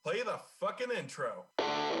Play the fucking intro.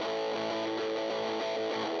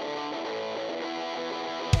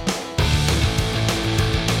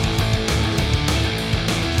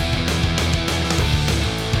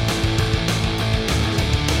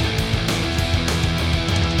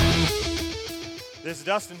 This is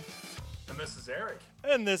Dustin. And this is Eric.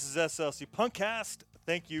 And this is SLC Punkcast.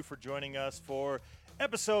 Thank you for joining us for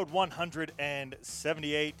episode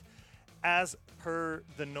 178. As per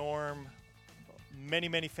the norm,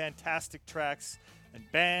 many fantastic tracks and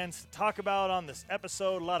bands to talk about on this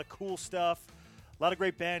episode. A lot of cool stuff. A lot of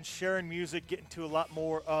great bands sharing music, getting to a lot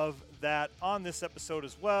more of that on this episode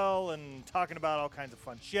as well, and talking about all kinds of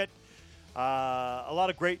fun shit. A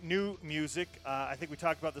lot of great new music. I think we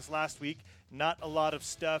talked about this last week. Not a lot of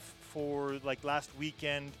stuff for like last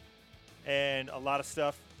weekend, and a lot of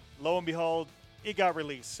stuff, lo and behold, it got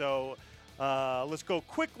released. So let's go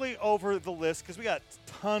quickly over the list because we got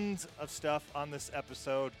tons of stuff on this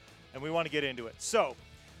episode, and we want to get into it. So,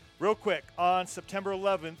 real quick, on September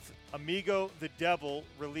 11th, Amigo the Devil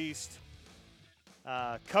released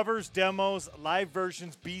covers, demos, live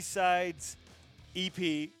versions, B-sides,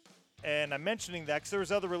 EP. And I'm mentioning that because there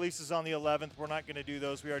was other releases on the 11th. We're not going to do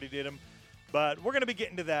those. We already did them. But we're going to be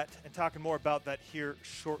getting to that and talking more about that here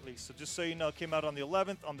shortly. So just so you know, it came out on the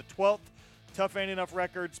 11th. On the 12th, Tough Ain't Enough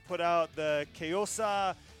Records put out the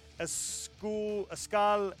Chaosa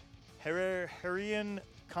Escal Herrian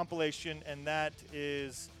compilation. And that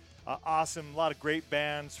is awesome. A lot of great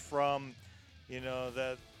bands from,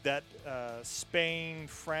 that Spain,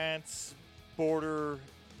 France border,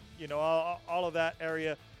 all of that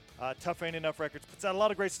area. Tough Ain't Enough Records puts out a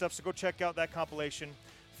lot of great stuff, so go check out that compilation.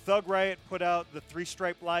 Thug Riot put out the Three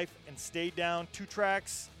Stripe Life and Stay Down, 2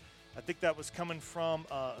 tracks. I think that was coming from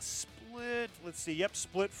Split. Let's see. Yep,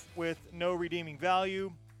 Split with No Redeeming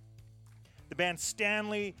Value. The band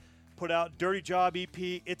Stanley put out Dirty Job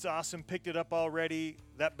EP. It's awesome. Picked it up already.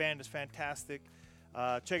 That band is fantastic.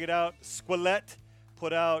 Check it out. Squelette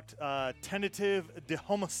put out Tentative de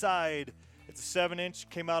Homicide. It's a 7-inch.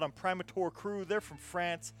 Came out on Primator Crew. They're from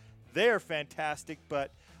France. They're fantastic,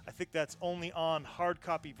 but I think that's only on hard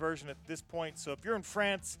copy version at this point. So if you're in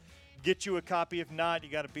France, get you a copy. If not, you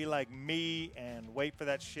got to be like me and wait for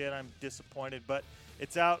that shit. I'm disappointed, but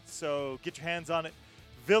it's out, so get your hands on it.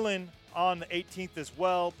 Villain on the 18th as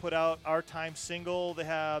well put out Our Time single. They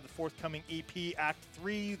have the forthcoming EP, Act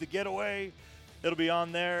 3, The Getaway. It'll be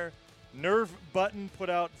on there. Nerve Button put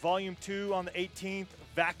out Volume 2 on the 18th.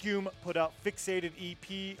 Vacuum put out Fixated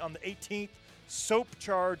EP on the 18th. Soap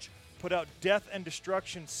Charge put out Death and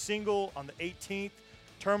Destruction single on the 18th.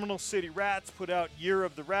 Terminal City Rats put out Year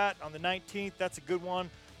of the Rat on the 19th. That's a good one.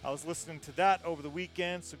 I was listening to that over the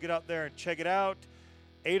weekend, so get out there and check it out.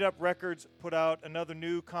 8 Up Records put out another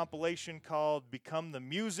new compilation called Become the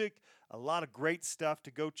Music. A lot of great stuff to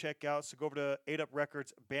go check out. So go over to 8 Up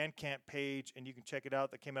Records Bandcamp page, and you can check it out.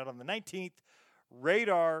 That came out on the 19th.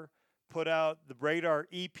 Radar put out the Radar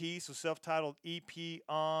EP, so self-titled EP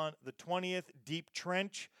on the 20th. Deep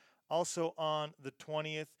Trench also on the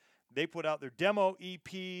 20th. They put out their demo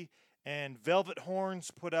EP, and Velvet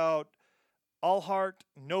Horns put out All Heart,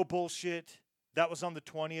 No Bullshit. That was on the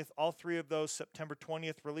 20th. All 3 of those September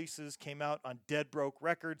 20th releases came out on Dead Broke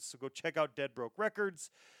Records, so go check out Dead Broke Records.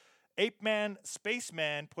 Ape Man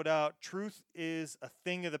Spaceman put out Truth is a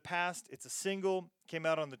Thing of the Past. It's a single. Came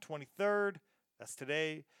out on the 23rd. That's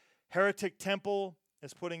today. Heretic Temple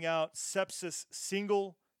is putting out Sepsis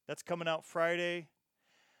single. That's coming out Friday.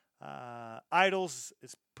 Idols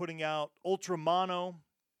is putting out Ultra Mono.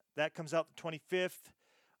 That comes out the 25th.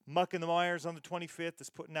 Muck and the Myers on the 25th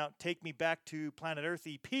is putting out Take Me Back to Planet Earth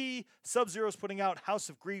EP. Sub-Zero is putting out House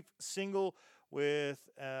of Grief single with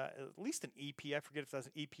at least an EP. I forget if that's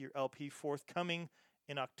an EP or LP, forthcoming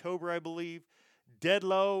in October, I believe. Dead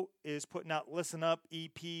Low is putting out Listen Up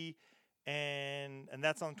EP, and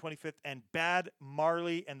that's on the 25th. And Bad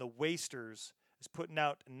Marley and the Wasters is putting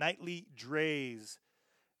out Nightly Drays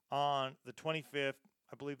on the 25th.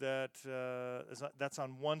 I believe that's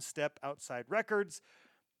on One Step Outside Records.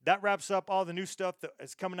 That wraps up all the new stuff that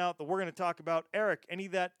is coming out that we're going to talk about. Eric, any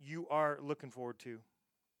that you are looking forward to?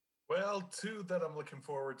 Well, 2 that I'm looking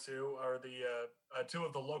forward to are the 2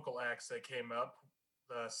 of the local acts that came up,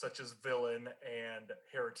 such as Villain and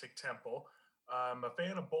Heretic Temple. I'm a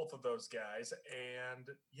fan of both of those guys, and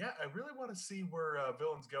yeah, I really want to see where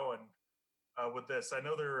Villain's going with this. I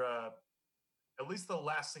know they're at least the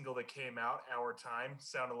last single that came out, Our Time,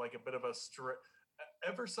 sounded like a bit of a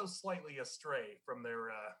ever so slightly astray from their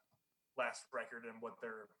last record and what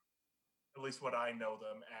they're, at least what I know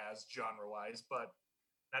them as genre-wise. But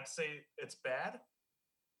not to say it's bad.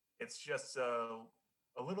 It's just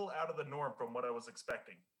a little out of the norm from what I was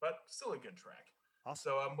expecting, but still a good track.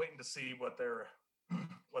 Awesome. So I'm waiting to see what they're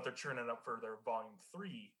what they're churning up for their Volume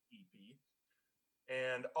 3 EP,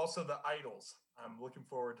 and also the Idols. I'm looking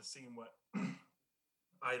forward to seeing what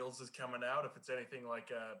Idols is coming out. If it's anything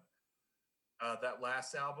like that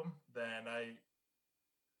last album, then I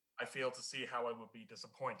fail to see how I would be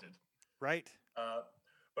disappointed. Right. Uh,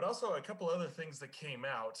 but also a couple other things that came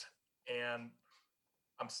out, and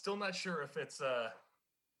I'm still not sure if it's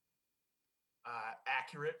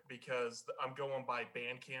accurate because I'm going by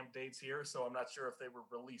Bandcamp dates here, so I'm not sure if they were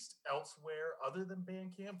released elsewhere other than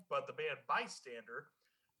Bandcamp. But the band Bystander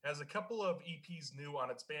has a couple of EPs new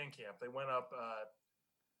on its Bandcamp. They went up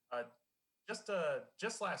uh,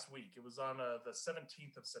 just last week. It was on the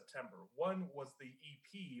 17th of September. One was the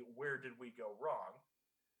EP "Where Did We Go Wrong,"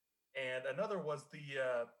 and another was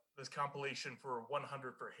the this compilation for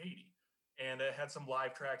 100 for Haiti, and it had some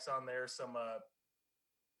live tracks on there, some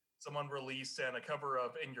unreleased, and a cover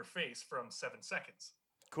of "In Your Face" from 7 Seconds.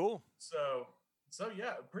 Cool. So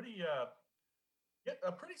yeah, a pretty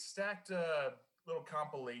stacked little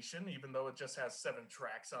compilation, even though it just has 7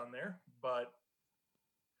 tracks on there. But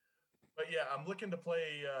yeah, I'm looking to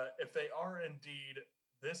play if they are indeed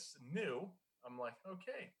this new. I'm like,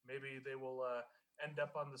 okay, maybe they will end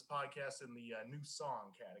up on this podcast in the new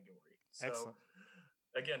song category. So Excellent.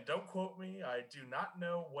 again, don't quote me. I do not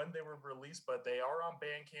know when they were released, but they are on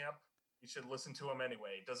Bandcamp. You should listen to them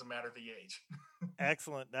anyway. It doesn't matter the age.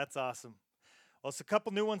 Excellent. That's awesome. Well, it's a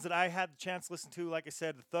couple new ones that I had the chance to listen to. Like I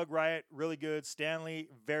said, the Thug Riot, really good. Stanley,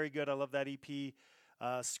 very good. I love that EP.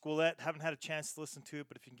 Squillette, haven't had a chance to listen to it,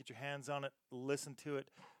 but if you can get your hands on it, listen to it.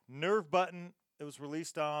 Nerve Button, it was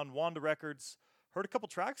released on Wanda Records. Heard a couple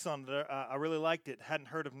tracks on it. I really liked it. Hadn't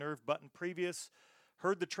heard of Nerve Button previous.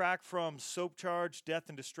 Heard the track from Soap Charge, Death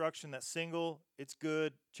and Destruction, that single. It's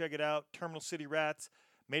good. Check it out. Terminal City Rats.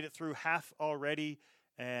 Made it through half already,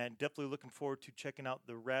 and definitely looking forward to checking out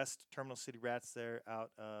the rest. Terminal City Rats there out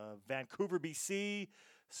of Vancouver, BC.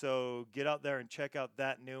 So get out there and check out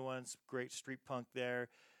that new one. Some great street punk there.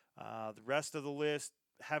 The rest of the list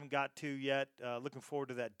haven't got to yet. Looking forward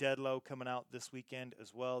to that Dead Low coming out this weekend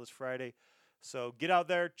as well, this Friday. So get out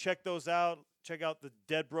there, check those out. Check out the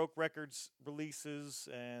Dead Broke Records releases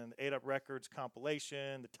and the 8 Up Records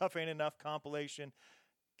compilation, the Tough Ain't Enough compilation.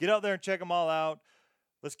 Get out there and check them all out.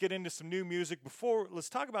 Let's get into some new music. Let's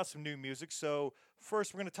talk about some new music. So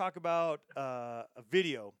first, we're going to talk about a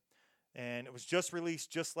video, and it was just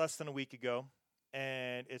released just less than a week ago,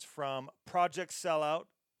 and it's from Project Sellout,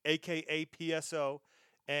 aka PSO,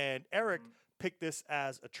 and Eric picked this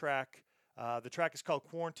as a track. The track is called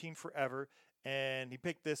Quarantine Forever, and he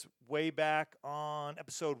picked this way back on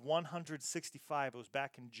episode 165. It was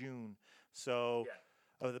back in June. So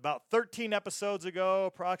about 13 episodes ago,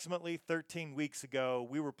 approximately 13 weeks ago,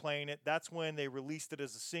 we were playing it. That's when they released it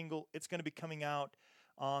as a single. It's going to be coming out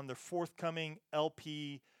on their forthcoming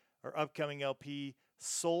LP or upcoming LP,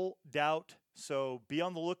 Soul Doubt. So be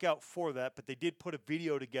on the lookout for that. But they did put a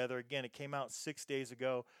video together. Again, it came out 6 days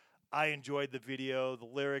ago. I enjoyed the video. The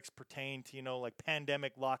lyrics pertain to, like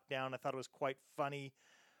pandemic lockdown. I thought it was quite funny.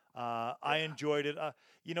 I enjoyed it.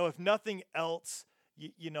 If nothing else,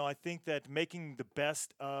 I think that making the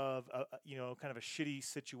best of, kind of a shitty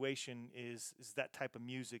situation is that type of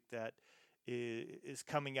music that is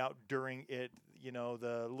coming out during it.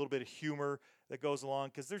 The little bit of humor that goes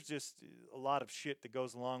along, because there's just a lot of shit that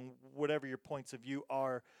goes along, whatever your points of view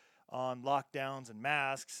are on lockdowns and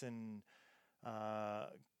masks and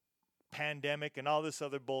pandemic and all this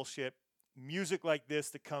other bullshit. Music like this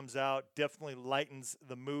that comes out definitely lightens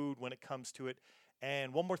the mood when it comes to it.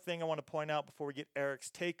 And one more thing I want to point out before we get Eric's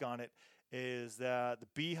take on it is that the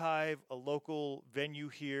Beehive, a local venue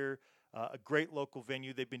here, a great local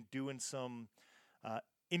venue, they've been doing some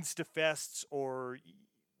Instafests, or,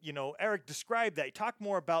 Eric, describe that. Talk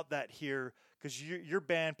more about that here, because your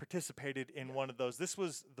band participated in one of those. This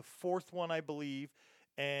was the fourth one, I believe,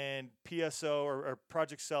 and PSO, or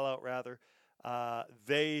Project Sellout, rather,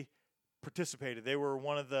 they participated. They were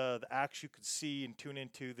one of the acts you could see and tune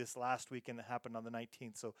into this last weekend that happened on the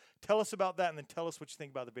 19th. So tell us about that, and then tell us what you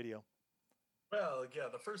think about the video. Well, yeah,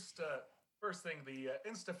 the first thing, the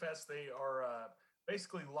Instafest, they are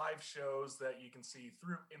basically live shows that you can see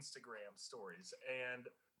through Instagram stories, and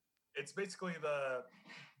it's basically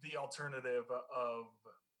the alternative of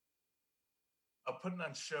putting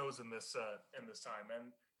on shows in this time.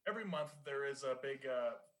 And every month there is a big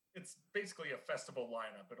it's basically a festival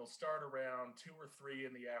lineup. It'll start around 2 or 3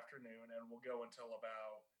 in the afternoon and will go until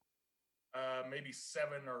about maybe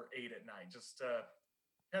 7 or 8 at night. Just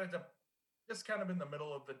kind of in the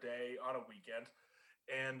middle of the day on a weekend.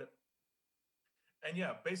 And and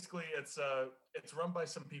yeah, basically it's run by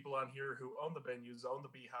some people on here who own the venues, own the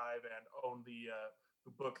Beehive, and own the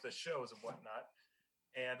who book the shows and whatnot.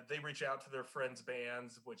 And they reach out to their friends'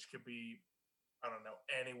 bands, which could be, I don't know,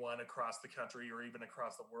 anyone across the country or even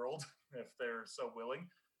across the world if they're so willing.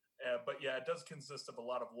 But yeah, it does consist of a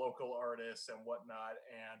lot of local artists and whatnot,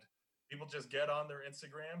 and people just get on their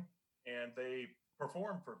Instagram and they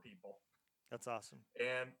perform for people. That's awesome.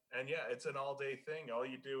 And yeah, it's an all day thing. All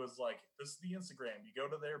you do is like, this is the Instagram. You go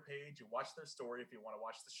to their page, you watch their story if you want to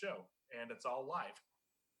watch the show, and it's all live.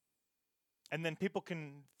 And then people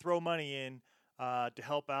can throw money in to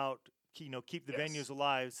help out, keep the venues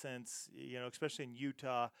alive. Since especially in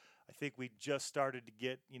Utah, I think we just started to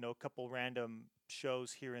get a couple random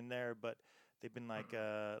shows here and there, but they've been like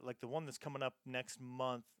the one that's coming up next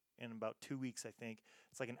month in about 2 weeks. I think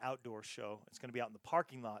it's like an outdoor show. It's going to be out in the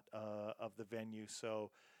parking lot of the venue.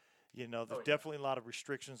 So there's definitely a lot of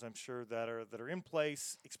restrictions, I'm sure, that are in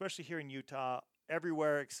place, especially here in Utah.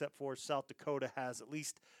 Everywhere except for South Dakota has at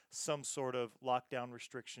least some sort of lockdown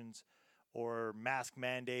restrictions or mask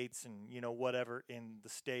mandates and whatever in the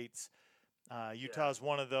states. Utah is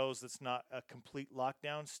one of those that's not a complete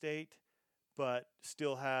lockdown state, but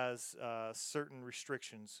still has certain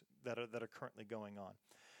restrictions that are currently going on.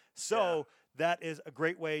 So that is a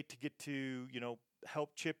great way to get to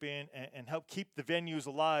help chip in and help keep the venues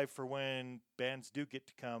alive for when bands do get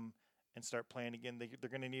to come and start playing again. They're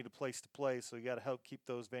going to need a place to play, so you got to help keep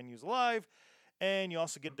those venues alive. And you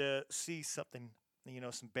also get to see something,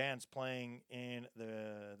 some bands playing in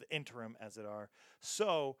the interim, as it are.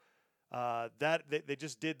 So that they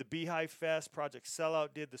just did the Beehive Fest. Project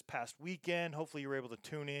Sellout did this past weekend. Hopefully you were able to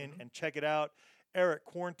tune in and check it out. Eric,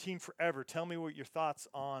 Quarantine Forever, tell me what your thoughts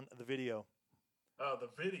on the video. The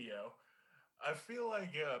video. I feel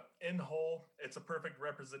like in whole, it's a perfect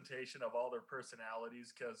representation of all their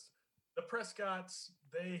personalities, because the Prescotts,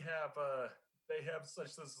 they have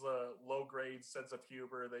such this low grade sense of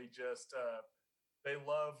humor. They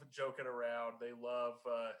love joking around. They love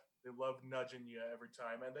nudging you every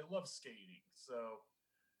time, and they love skating. So,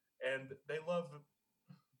 and they love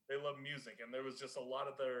music, and there was just a lot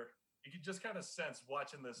of their. You could just kind of sense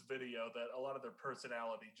watching this video that a lot of their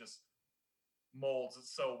personality just molds it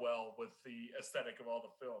so well with the aesthetic of all the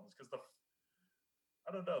films, because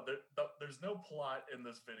I don't know, there's no plot in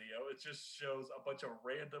this video. It just shows a bunch of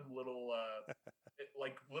random little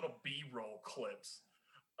like little B-roll clips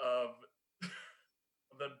of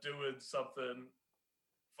them doing something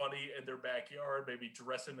funny in their backyard, maybe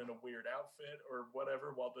dressing in a weird outfit or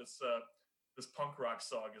whatever, while this punk rock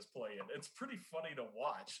song is playing. It's pretty funny to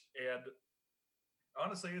watch, and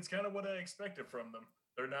honestly, it's kind of what I expected from them.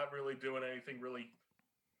 They're not really doing anything really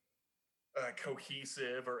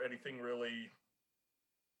cohesive or anything really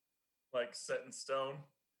like set in stone,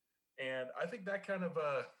 and I think that kind of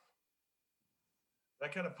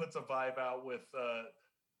puts a vibe out with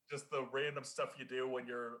just the random stuff you do when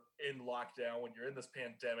you're in lockdown, when you're in this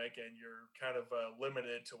pandemic, and you're kind of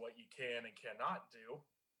limited to what you can and cannot do.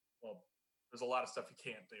 Well, there's a lot of stuff you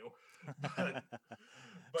can't do, but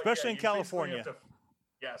especially in California.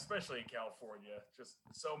 Especially in California, just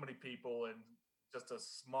so many people and just a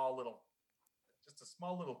small little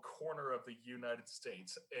corner of the United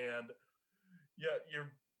States, and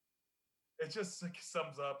it just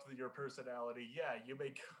sums up your personality. Yeah, you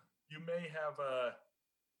may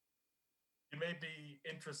be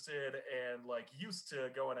interested and like used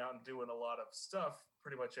to going out and doing a lot of stuff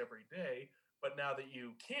pretty much every day, but now that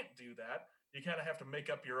you can't do that, you kind of have to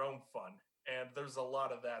make up your own fun, and there's a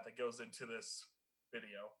lot of that goes into this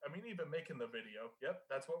video. I mean, even making the video, yep,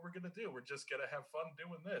 that's what we're gonna do. We're just gonna have fun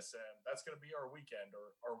doing this, and that's gonna be our weekend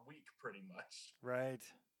or our week, pretty much. Right.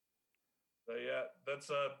 So yeah, that's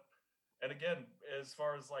and again, as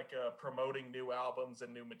far as like promoting new albums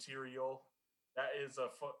and new material, that is a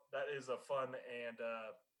fun and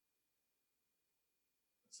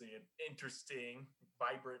an interesting,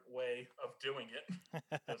 vibrant way of doing it.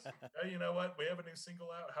 Just, hey, you know what? We have a new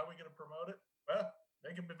single out. How are we gonna promote it? Well,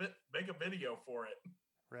 make a video for it.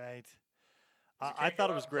 Right. I thought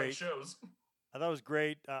it was great. I thought it was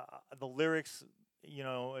great. The lyrics,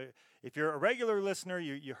 if you're a regular listener,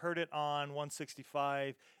 you heard it on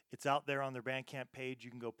 165. It's out there on their Bandcamp page. You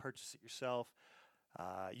can go purchase it yourself.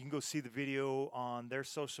 You can go see the video on their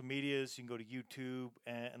social medias. You can go to YouTube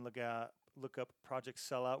and look up Project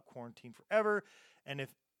Sellout, Quarantine Forever. And if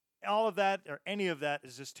all of that or any of that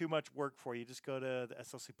is just too much work for you, just go to the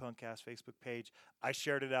SLC Punkcast Facebook page. I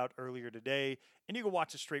shared it out earlier today, and you can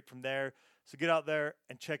watch it straight from there. So get out there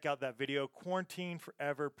and check out that video, Quarantine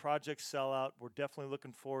Forever, Project Sellout. We're definitely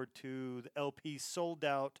looking forward to the LP Sold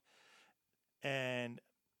Out. And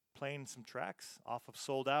playing some tracks off of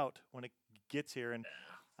Sold Out when it gets here. And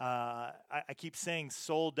I keep saying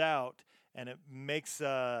Sold Out, and it makes,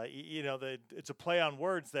 it's a play on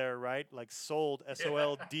words there, right? Like sold,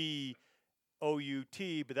 SOLDOUT,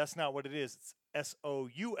 but that's not what it is. It's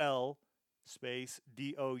SOUL space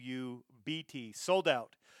DOUBT, Sold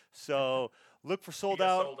Out. So look for Sold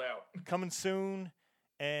Out, Sold Out coming soon,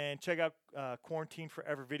 and check out Quarantine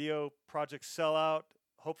Forever video project Sellout.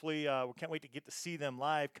 Hopefully, we can't wait to get to see them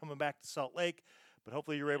live coming back to Salt Lake, but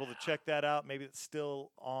hopefully you're able to check that out. Maybe it's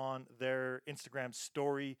still on their Instagram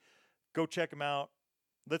story. Go check them out.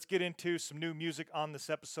 Let's get into some new music on this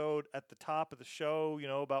episode. At the top of the show,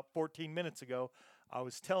 about 14 minutes ago, I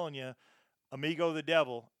was telling you, Amigo the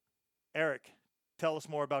Devil. Eric, tell us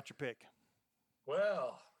more about your pick.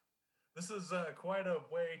 Well, this is quite a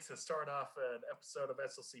way to start off an episode of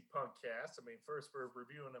SLC Punkcast. I mean, first we're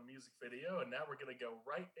reviewing a music video, and now we're going to go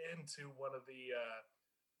right into one of the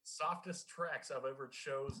softest tracks I've ever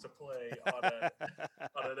chose to play on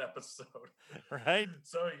an episode. Right?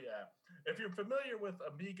 So, yeah. If you're familiar with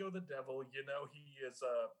Amigo the Devil,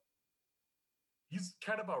 he's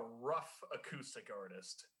kind of a rough acoustic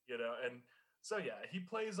artist, and so, yeah, he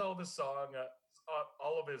plays all of his songs,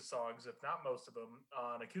 if not most of them,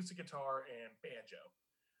 on acoustic guitar and banjo.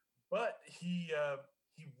 But he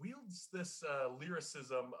wields this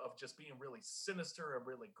lyricism of just being really sinister and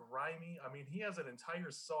really grimy. I mean, he has an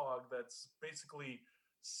entire song that's basically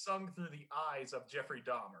sung through the eyes of Jeffrey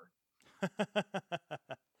Dahmer.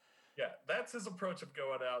 Yeah, that's his approach of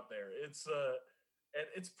going out there. It's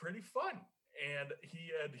pretty fun, and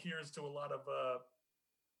he adheres to a lot of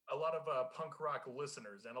punk rock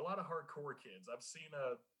listeners and a lot of hardcore kids. I've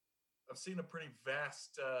seen a pretty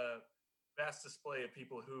vast display of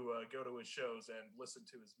people who go to his shows and listen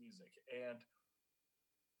to his music. And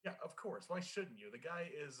yeah, of course, why shouldn't you? The guy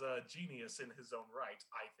is a genius in his own right.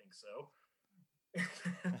 I think so.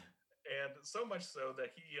 And so much so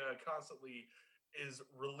that he constantly is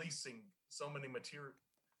releasing so much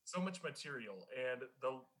material. And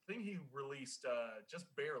the thing he released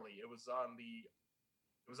just barely, it was on the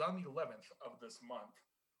 11th of this month,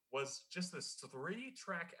 was just this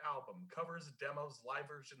 3-track album, covers, demos, live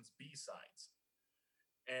versions, B-sides.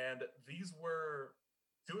 And these were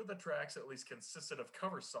 2 of the tracks at least consisted of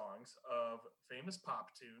cover songs of famous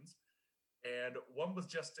pop tunes, and one was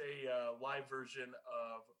just a live version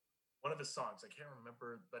of one of his songs. I can't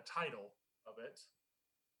remember the title of it.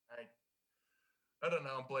 I don't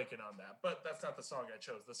know, I'm blanking on that, but that's not the song I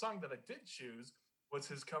chose. The song that I did choose was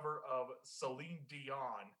his cover of Celine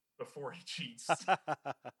Dion, Before He Cheats. And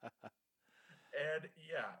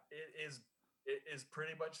yeah, it is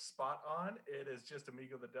pretty much spot on. It is just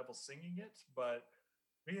Amigo the Devil singing it, but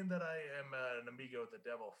being that I am an Amigo the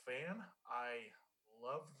Devil fan, I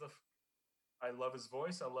love his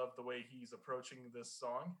voice. I love the way he's approaching this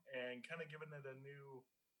song and kind of giving it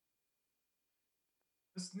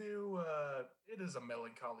it is a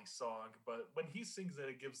melancholy song, but when he sings it,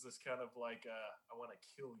 it gives this kind of like I want to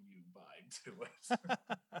kill you vibe to it.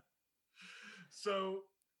 So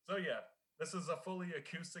yeah, this is a fully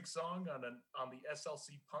acoustic song on the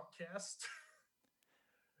SLC Punkcast.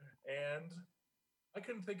 And I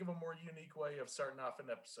couldn't think of a more unique way of starting off an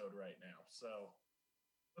episode right now. So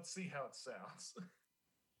let's see how it sounds.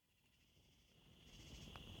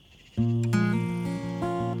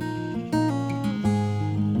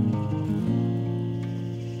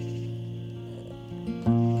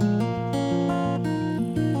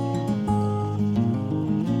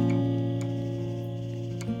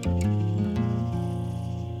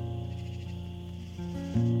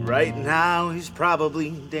 Right now he's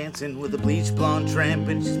probably dancing with a bleach blonde tramp,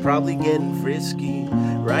 and she's probably getting frisky.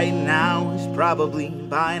 Right now he's probably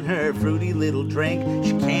buying her a fruity little drink.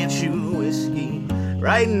 She can't shoot whiskey.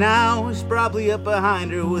 Right now he's probably up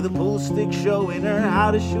behind her with a pool stick showing her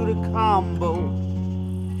how to shoot a combo.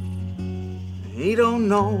 He don't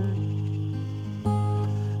know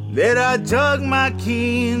that I dug my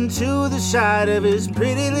key into the side of his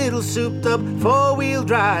pretty little souped up 4-wheel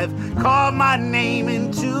drive, carved my name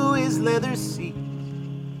into his leather seat.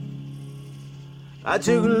 I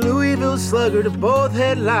took a Louisville Slugger to both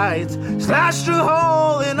headlights, slashed a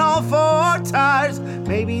hole in all 4 tires.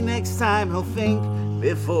 Maybe next time he'll think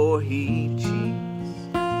before he cheats.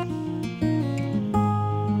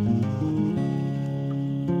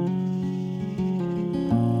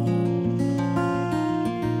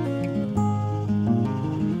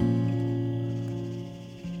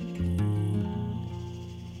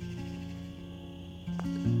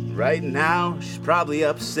 Right now, she's probably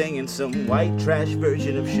up singing some white trash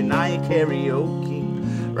version of Shania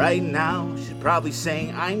karaoke. Right now, she's probably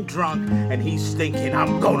saying I'm drunk, and he's thinking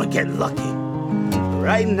I'm gonna get lucky.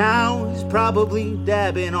 Right now, he's probably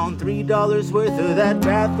dabbing on $3 worth of that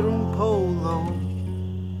bathroom polo.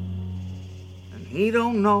 And he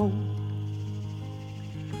don't know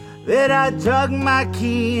that I dug my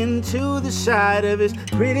key into the side of his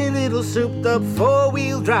pretty little souped up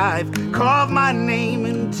four-wheel drive, carved my name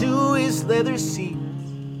into his leather seat.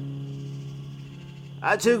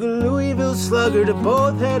 I took a Louisville Slugger to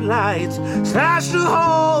both headlights, slashed a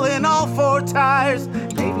hole in all four tires.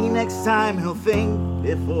 Maybe next time he'll think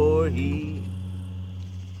before he...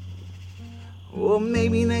 Or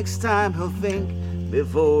maybe next time he'll think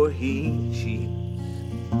before he cheats.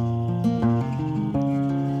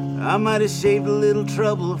 I might have saved a little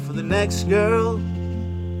trouble for the next girl,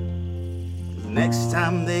 the next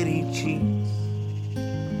time that he cheats.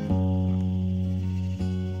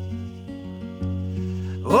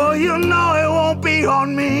 Oh, you know it won't be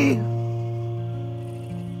on me,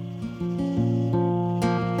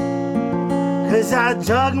 'cause I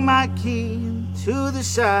dug my key into the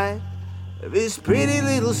side of his pretty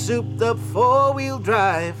little souped up four-wheel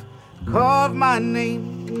drive, carved my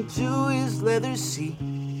name into his leather seat.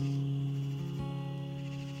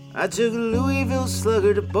 I took a Louisville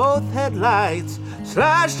Slugger to both headlights,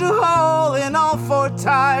 slashed a hole in all four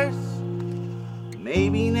tires.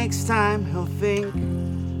 Maybe next time he'll think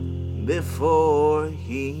before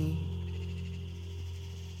he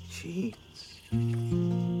cheats.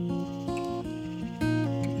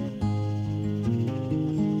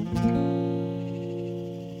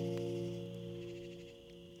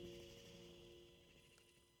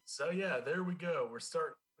 So yeah, there we go. We're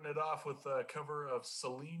starting it off with a cover of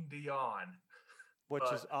Celine Dion,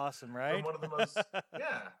 Which is awesome, right? from one of the most,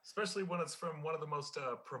 yeah, especially when it's from one of the most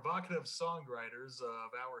provocative songwriters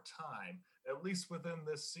of our time, at least within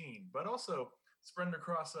this scene, but also spread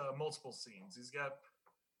across multiple scenes. He's got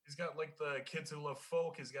like the kids who love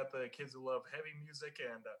folk. He's got the kids who love heavy music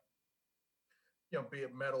and be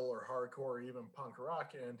it metal or hardcore or even punk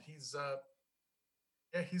rock. And he's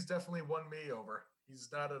definitely won me over. He's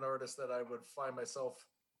not an artist that I would find myself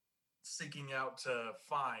seeking out to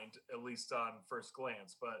find, at least on first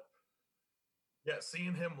glance. But yeah,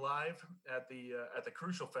 seeing him live at the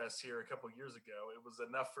Crucial Fest here a couple years ago, it was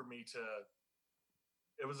enough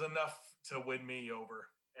to win me over.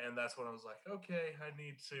 And that's when I was like, okay, I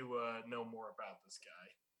need to know more about this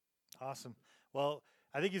guy. Awesome. Well,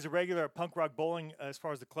 I think he's a regular at Punk Rock Bowling as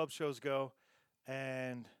far as the club shows go.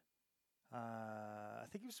 And I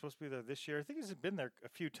think he was supposed to be there this year. I think he's been there a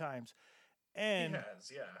few times. And He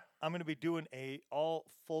has, yeah. I'm going to be doing a all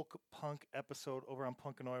folk punk episode over on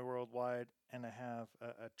Punkanoid Worldwide, and I have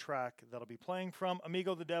a track that'll be playing from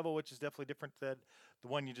Amigo the Devil, which is definitely different than the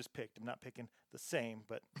one you just picked. I'm not picking the same,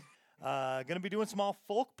 but going to be doing some all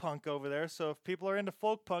folk punk over there. So if people are into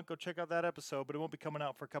folk punk, go check out that episode, but it won't be coming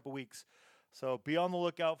out for a couple weeks. So be on the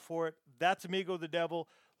lookout for it. That's Amigo the Devil.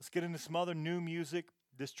 Let's get into some other new music.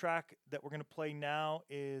 This track that we're going to play now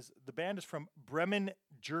the band is from Bremen,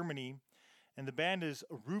 Germany. And the band is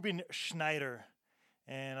Ruben Schneider.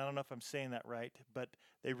 And I don't know if I'm saying that right, but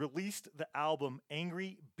they released the album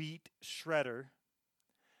Angry Beat Shredder.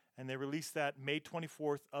 And they released that May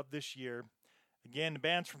 24th of this year. Again, the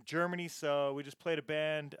band's from Germany, so we just played a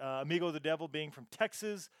band, Amigo the Devil being from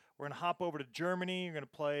Texas. We're going to hop over to Germany. We're going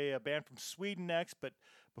to play a band from Sweden next. But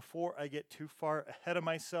before I get too far ahead of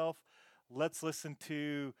myself, let's listen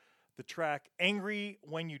to the track Angry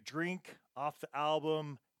When You Drink off the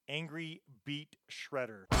album Angry Beat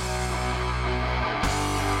Shredder.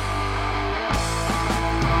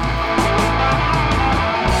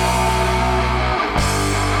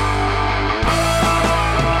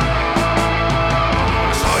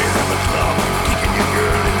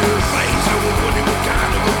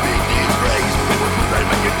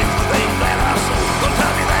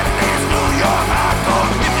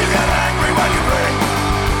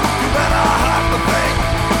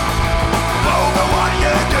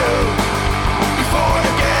 Before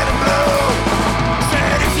you get blue,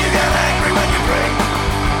 said if you get angry when you drink,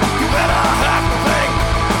 you better have to think.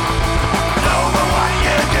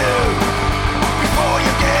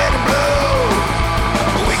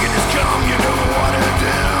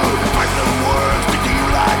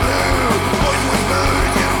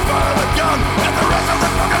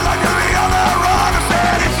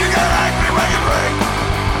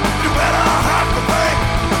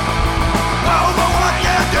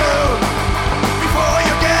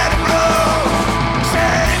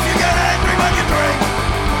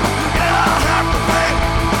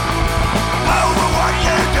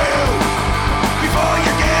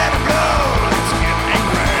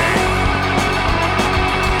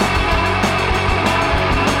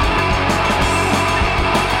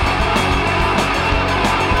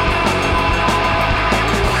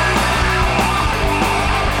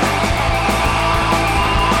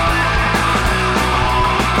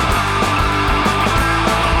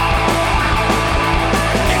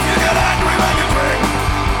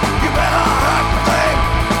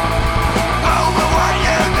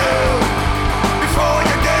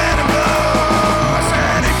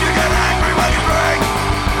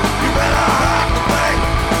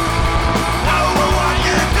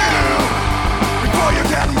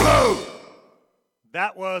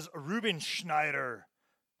 That was Ruben Schneider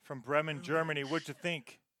from Bremen, Germany. What'd you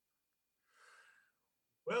think?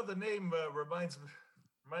 Well, the name reminds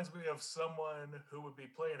me of someone who would be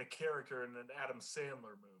playing a character in an Adam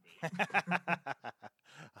Sandler movie.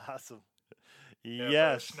 Awesome.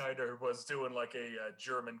 Yes. Schneider was doing like a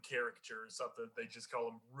German caricature or something. They just call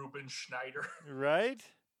him Ruben Schneider. Right?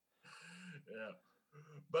 Yeah.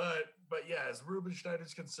 But yeah, as Ruben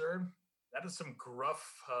Schneider's concerned, that is some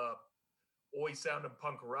gruff, oi sounding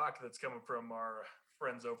punk rock that's coming from our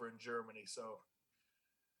friends over in Germany. So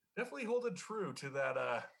definitely holding true to that,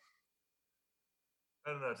 I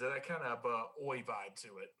don't know, to that kind of oi vibe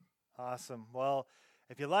to it. Awesome. Well,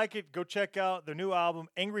 if you like it, go check out their new album,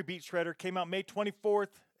 Angry Beat Shredder. Came out May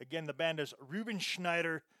 24th. Again, the band is Ruben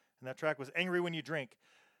Schneider, and that track was Angry When You Drink.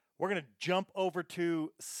 We're going to jump over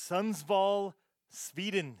to Sundsvall,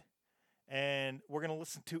 Sweden, and we're going to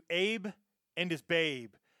listen to Abe and His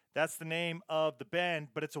Babe. That's the name of the band,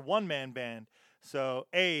 but it's a one-man band. So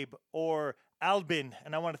Abe or Albin,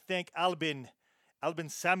 and I want to thank Albin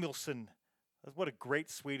Samuelsson. What a great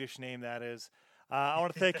Swedish name that is. I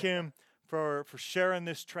want to thank him for sharing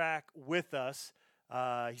this track with us.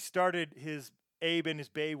 He started his Abe and His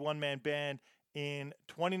Babe one-man band in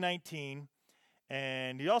 2019,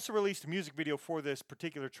 and he also released a music video for this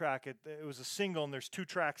particular track. It was a single, and there's 2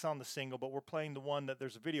 tracks on the single, but we're playing the one that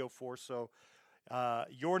there's a video for. So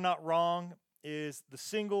You're Not Wrong is the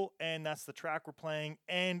single, and that's the track we're playing,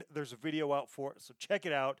 and there's a video out for it. So check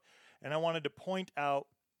it out. And I wanted to point out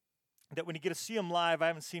that when you get to see him live, I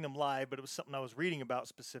haven't seen him live, but it was something I was reading about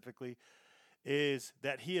specifically, is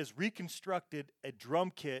that he has reconstructed a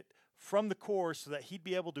drum kit from the core so that he'd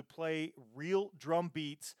be able to play real drum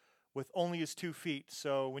beats with only his 2 feet.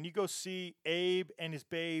 So when you go see Abe and His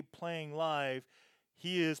Babe playing live,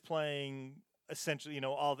 he is playing essentially,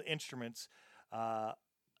 all the instruments.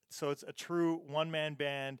 So it's a true one-man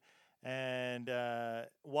band. And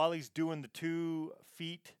while he's doing the 2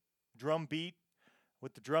 feet drum beat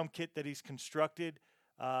with the drum kit that he's constructed,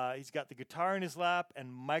 he's got the guitar in his lap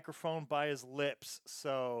and microphone by his lips.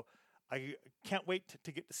 So I can't wait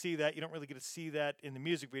to get to see that. You don't really get to see that in the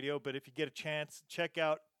music video, but if you get a chance, check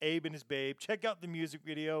out Abe and His Babe. Check out the music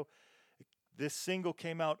video. This single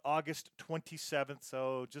came out August 27th,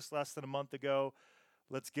 so just less than a month ago.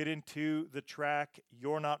 Let's get into the track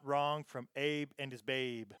You're Not Wrong from Abe and His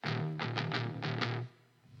Babe.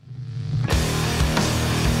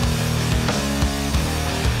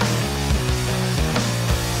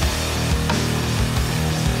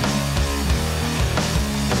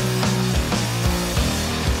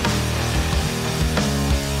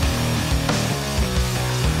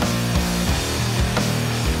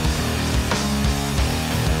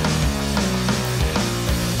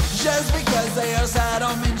 Just because they are sad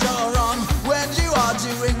don't mean you're wrong. When you are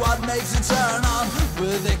doing what makes you turn on,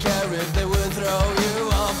 would they care if they would throw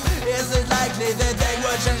you off? Is it likely that they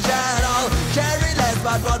would change at all? Carry less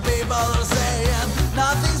about what people are saying.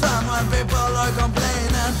 Nothing's wrong when people are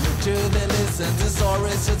complaining. Do they listen to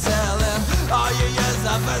stories you're telling? Are you just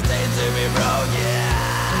a first day to be broken?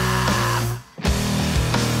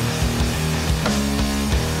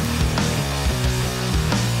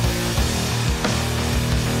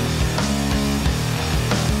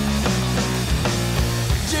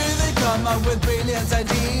 Come up with brilliant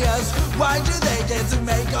ideas. Why do they dare to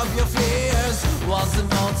make up your fears? What's the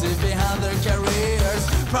motive behind their careers?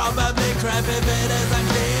 Probably crap if it isn't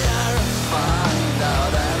clear. Find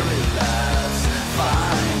out and relax.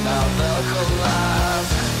 Find out they'll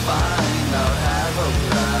collapse. Find out have a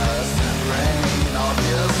blast. Rain on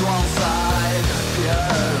just one side.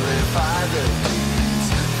 Purify the deeds.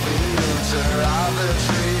 Filter out the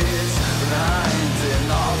trees. Lines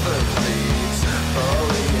in all the fleets.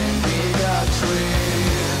 Foliage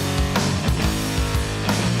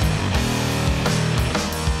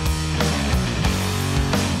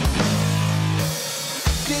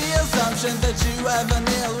the assumption that you have an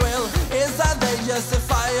ill will is that they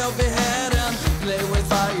justify your beheading. Play with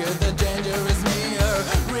fire, the danger is near.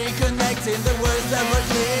 Reconnecting the words that were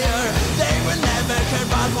clear. They will never care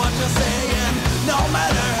about what you're saying, no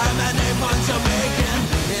matter how many points you're making.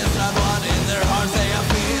 It's not what in their hearts they are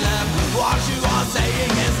feeling. What you are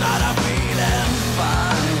saying is not a feeling.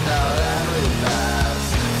 Find out and relapse.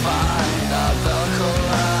 Find out they'll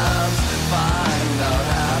collapse. Find out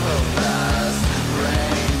have a blast.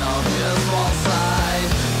 Rain on just one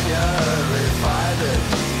side.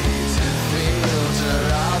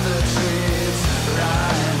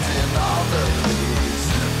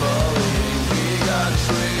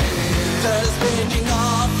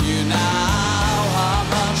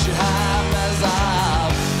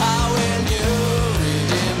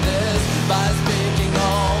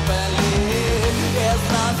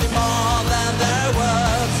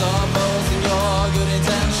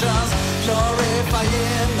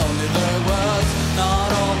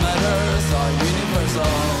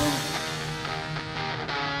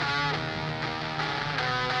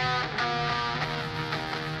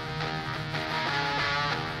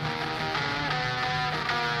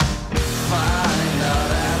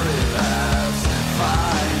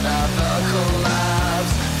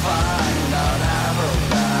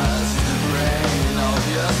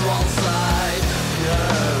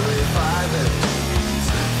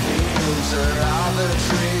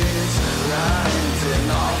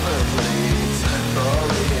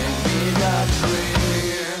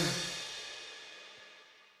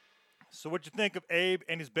 So what'd you think of Abe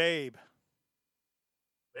and his babe?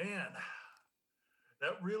 Man,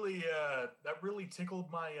 that really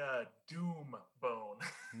tickled my doom bone.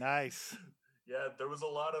 Nice. Yeah, there was a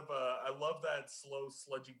lot of I love that slow,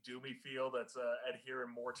 sludgy, doomy feel that's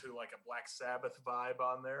adhering more to like a Black Sabbath vibe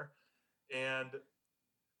on there. And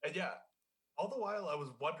yeah, all the while I was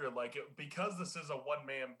wondering, like, because this is a one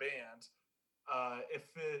man band,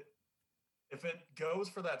 if it goes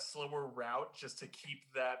for that slower route just to keep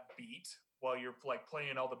that beat while you're like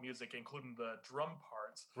playing all the music, including the drum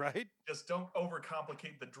parts, Right? just don't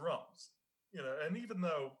overcomplicate the drums. And even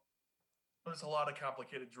though there's a lot of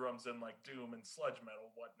complicated drums in like doom and sludge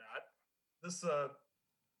metal and whatnot, this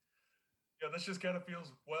this just kind of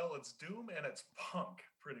feels, well, it's doom and it's punk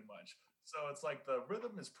pretty much. So it's like the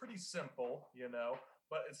rhythm is pretty simple,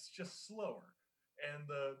 but it's just slower.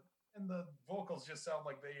 And the vocals just sound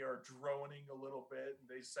like they are droning a little bit. And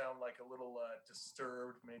they sound like a little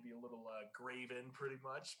disturbed, maybe a little graven pretty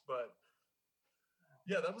much. But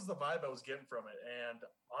yeah, that was the vibe I was getting from it. And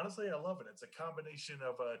honestly, I love it. It's a combination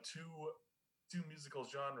of two musical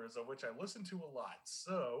genres of which I listen to a lot.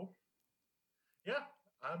 So yeah,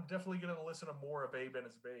 I'm definitely going to listen to more of Abe and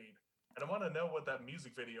his Babe. And I want to know what that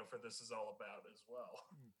music video for this is all about as well.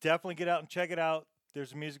 Definitely get out and check it out.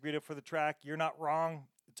 There's a music video for the track. You're not wrong.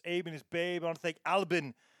 It's Abe and his Babe. I want to thank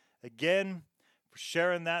Albin again for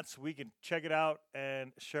sharing that so we can check it out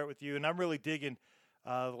and share it with you. And I'm really digging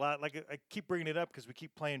a lot. Like I keep bringing it up because we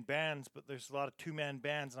keep playing bands, but there's a lot of two-man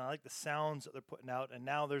bands, and I like the sounds that they're putting out. And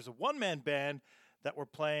now there's a one-man band that we're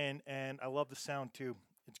playing, and I love the sound too.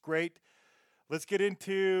 It's great. Let's get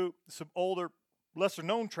into some older,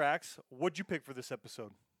 lesser-known tracks. What'd you pick for this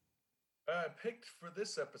episode? I picked for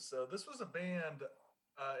this episode, this was a band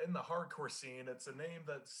in the hardcore scene. It's a name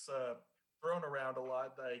that's thrown around a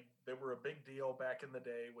lot. They were a big deal back in the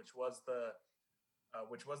day, which was the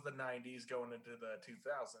 90s going into the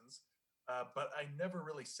 2000s. But I never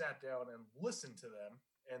really sat down and listened to them.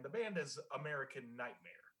 And the band is American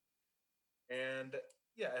Nightmare. And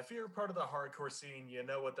yeah, if you're part of the hardcore scene, you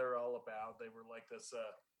know what they're all about. They were like this,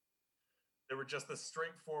 they were just this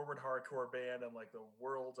straightforward hardcore band, and like the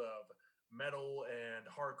world of metal and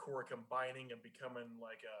hardcore combining and becoming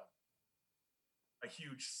like a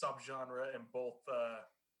huge subgenre in both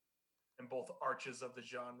arches of the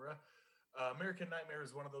genre. American Nightmare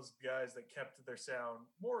is one of those guys that kept their sound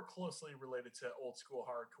more closely related to old school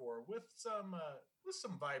hardcore with some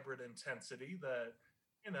vibrant intensity that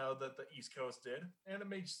that the East Coast did, and it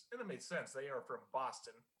made sense. They are from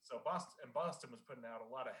Boston, so Boston was putting out a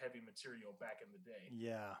lot of heavy material back in the day.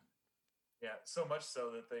 Yeah, so much so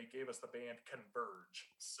that they gave us the band Converge.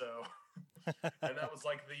 So, and that was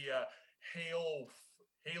like the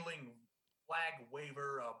hailing flag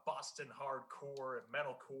waver, Boston hardcore and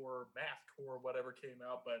metalcore, mathcore, whatever came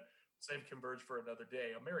out. But save Converge for another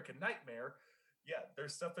day. American Nightmare. Yeah, their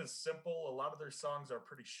stuff is simple. A lot of their songs are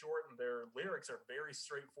pretty short, and their lyrics are very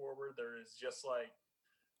straightforward. There is just like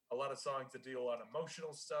a lot of songs that deal on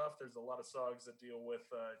emotional stuff. There's a lot of songs that deal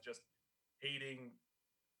with just hating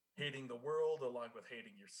the world along with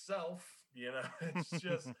hating yourself. It's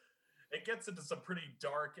just it gets into some pretty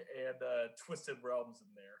dark and twisted realms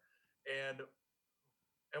in there.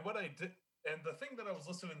 And what I did, and the thing that I was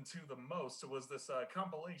listening to the most was this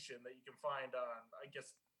compilation that you can find on, I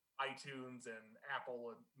guess, iTunes and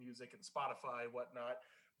Apple Music and Spotify and whatnot.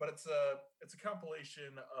 But it's a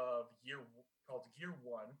compilation of called Year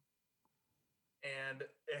One, and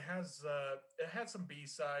it had some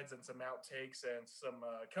B-sides and some outtakes and some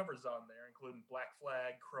covers on there, including Black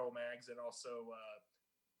Flag, Cro-Mags, and also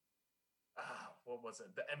what was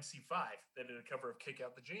it? The MC5 that did a cover of Kick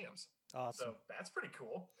Out the Jams. Awesome. So that's pretty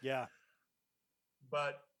cool. Yeah.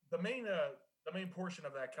 But the main portion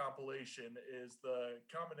of that compilation is the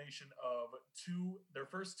combination of their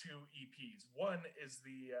first two EPs. One is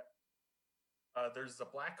there's a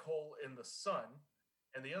Black Hole in the Sun,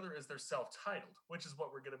 and the other is their self-titled, which is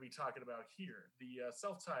what we're going to be talking about here. The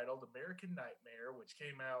self-titled American Nightmare, which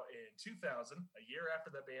came out in 2000, a year after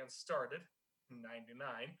the band started, in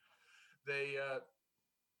 99. It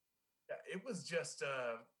was just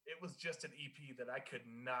an EP that I could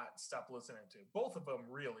not stop listening to. Both of them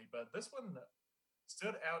really, but this one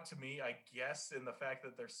stood out to me, I guess, in the fact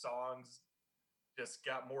that their songs just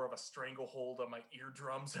got more of a stranglehold on my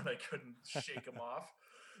eardrums and I couldn't shake them off.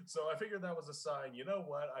 So I figured that was a sign. You know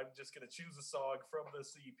what? I'm just going to choose a song from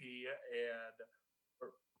this EP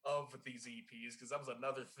or of these EPs, because that was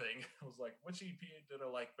another thing. I was like, which EP did I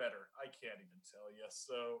like better? I can't even tell you.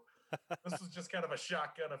 So this was just kind of a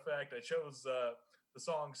shotgun effect. I chose the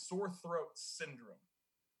song Sore Throat Syndrome,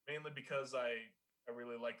 mainly because I I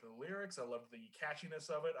really like the lyrics. I love the catchiness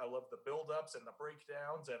of it. I love the build-ups and the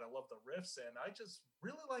breakdowns, and I love the riffs. And I just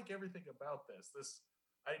really like everything about this.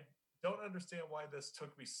 I don't understand why this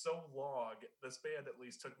took me so long. This band, at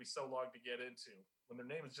least, took me so long to get into when their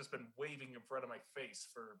name has just been waving in front of my face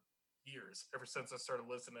for years, ever since I started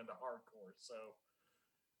listening to hardcore. So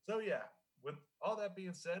yeah. With all that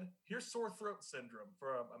being said, here's Sore Throat Syndrome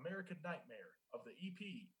from American Nightmare of the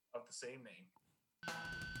EP of the same name.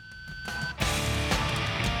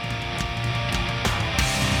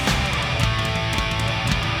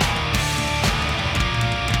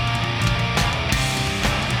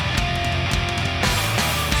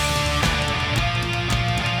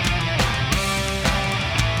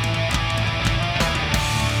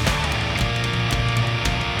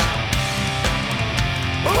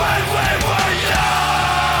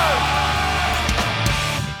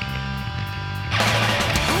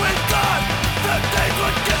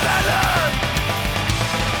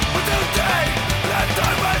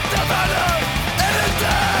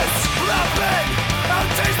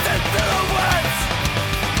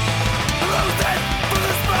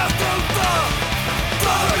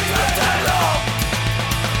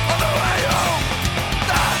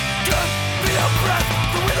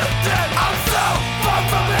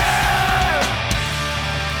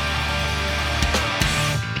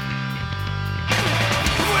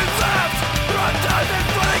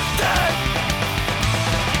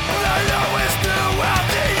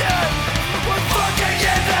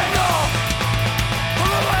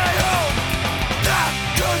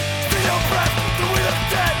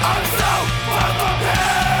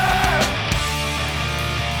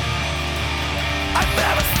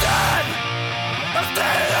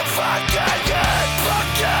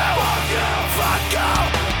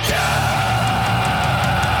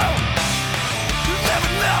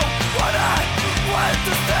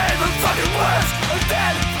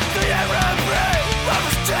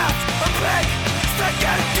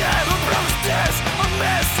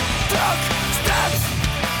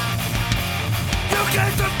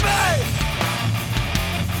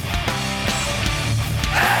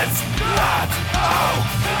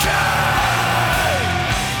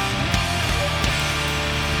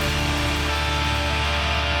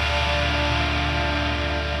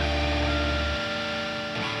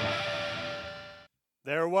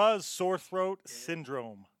 There was Sore Throat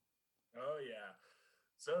Syndrome. Oh yeah.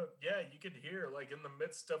 So yeah, you can hear like in the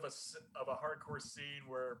midst of a hardcore scene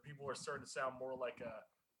where people are starting to sound more like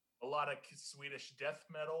a lot of Swedish death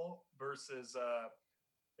metal versus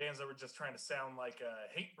bands that were just trying to sound like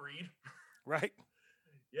a Hatebreed. Right.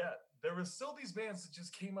 Yeah, there was still these bands that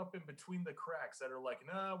just came up in between the cracks that are like,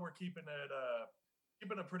 nah, we're keeping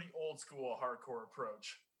a pretty old school hardcore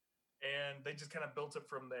approach, and they just kind of built it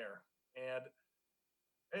from there. And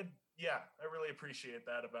yeah, I really appreciate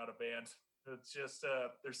that about a band. It's just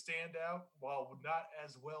their standout, while not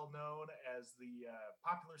as well known as the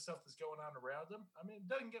popular stuff that's going on around them. I mean, it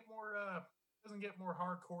doesn't get more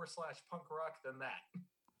hardcore / punk rock than that.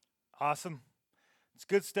 Awesome. It's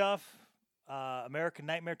good stuff. American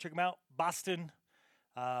Nightmare, check them out. Boston.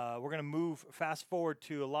 We're going to move fast forward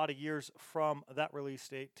to a lot of years from that release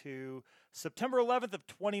date to September 11th of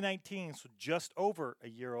 2019, so just over a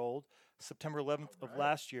year old, September 11th of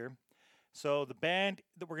last year. So the band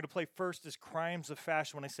that we're going to play first is Crimes of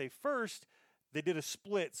Fashion. When I say first, they did a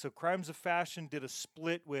split. So Crimes of Fashion did a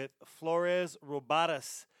split with Flores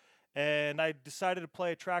Robadas, and I decided to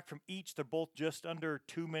play a track from each. They're both just under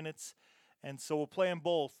 2 minutes, and so we'll play them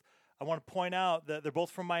both. I want to point out that they're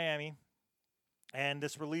both from Miami, and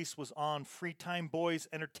this release was on Free Time Boys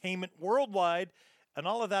Entertainment Worldwide, and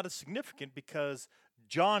all of that is significant because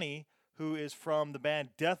Johnny, who is from the band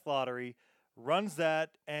Death Lottery, runs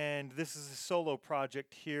that, and this is a solo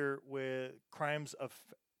project here with Crimes of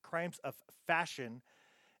Fashion,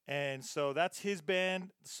 and so that's his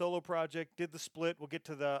band, solo project, did the split. We'll get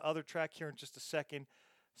to the other track here in just a second.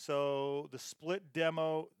 So the split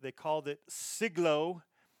demo, they called it Siglo,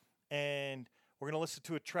 and we're going to listen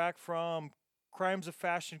to a track from Crimes of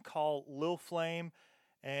Fashion called Lil Flame.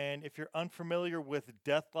 And if you're unfamiliar with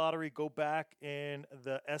Death Lottery, go back in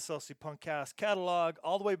the SLC Punkcast catalog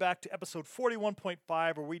all the way back to episode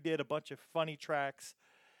 41.5, where we did a bunch of funny tracks,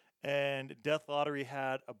 and Death Lottery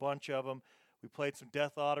had a bunch of them. We played some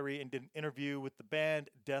Death Lottery and did an interview with the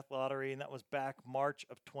band Death Lottery, and that was back March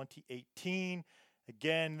of 2018.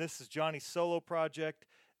 Again, this is Johnny's solo project,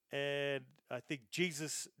 and I think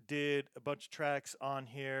Jesus did a bunch of tracks on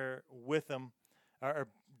here with him, or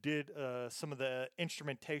did some of the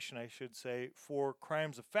instrumentation, I should say, for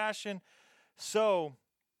Crimes of Fashion. So,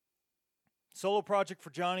 solo project for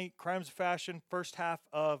Johnny, Crimes of Fashion, first half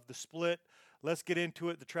of the split. Let's get into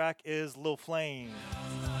it. The track is Lil Flame.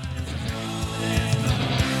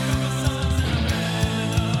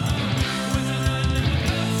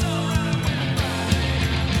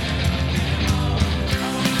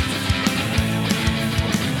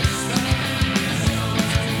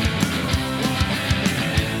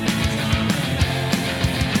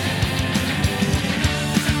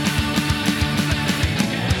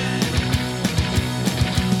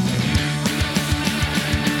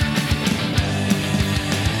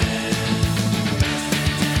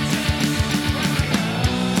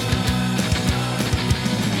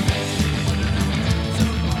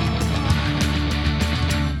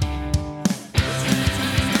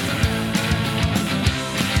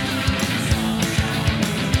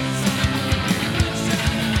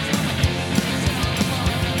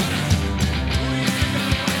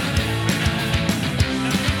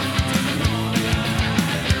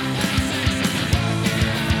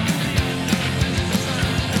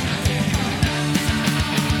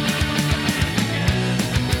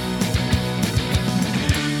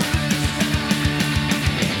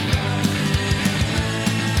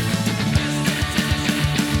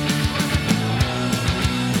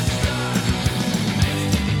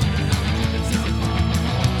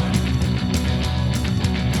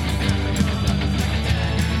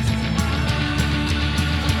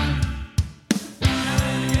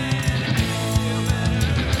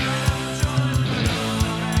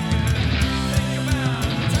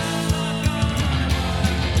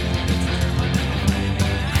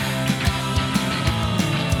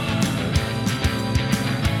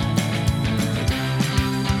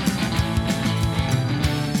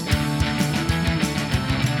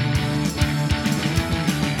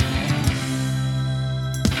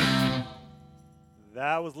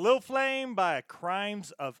 That was Lil Flame by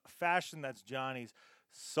Crimes of Fashion. That's Johnny's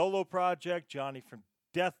solo project. Johnny from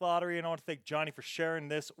Death Lottery. And I want to thank Johnny for sharing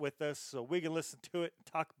this with us so we can listen to it,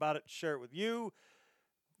 talk about it, share it with you.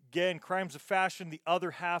 Again, Crimes of Fashion. The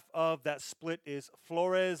other half of that split is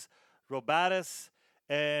Flores Robatis.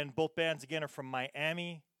 And both bands, again, are from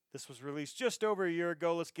Miami. This was released just over a year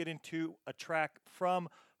ago. Let's get into a track from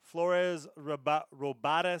Flores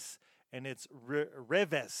Robatis. And it's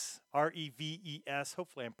Reves, R-E-V-E-S.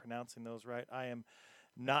 Hopefully I'm pronouncing those right. I am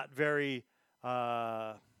not very,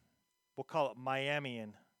 we'll call it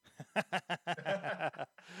Miamian. All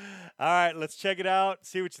right, let's check it out,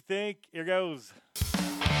 see what you think. Here goes.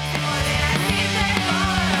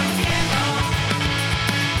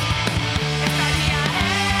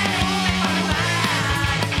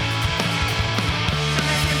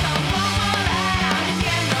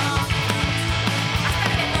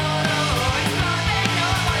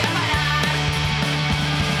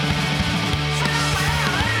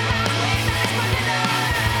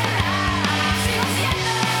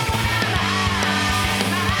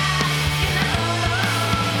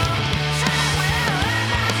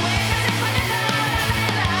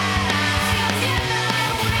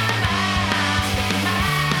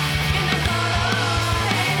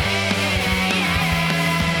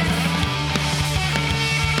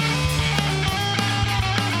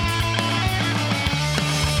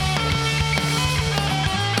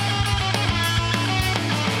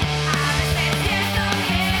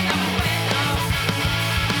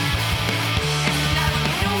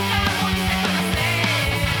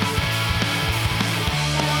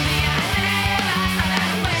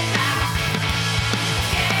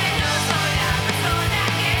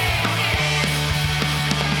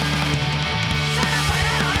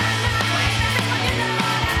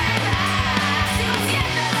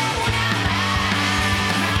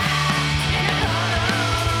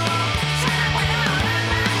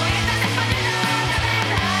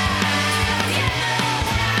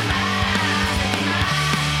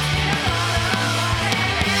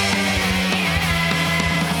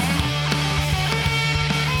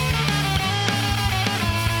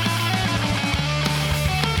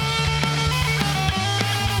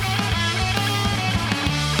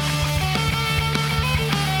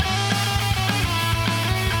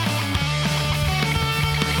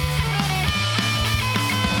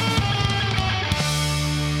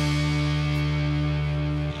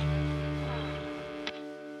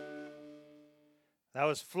 That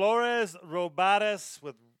was Flores Robatis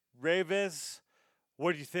with Reves.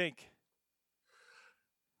 What do you think?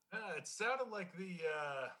 It sounded like the,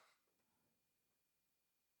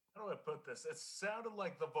 how do I put this? It sounded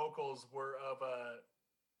like the vocals were of a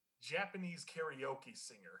Japanese karaoke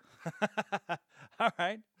singer. All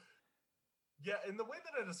right. Yeah, and the way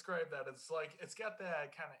that I describe that, it's like, it's got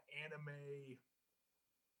that kind of anime,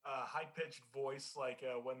 high-pitched voice, like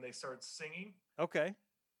when they start singing. Okay.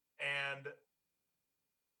 And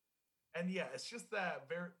And yeah, it's just that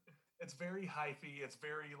it's very hyphy. It's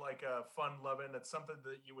very like fun loving. It's something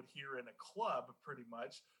that you would hear in a club pretty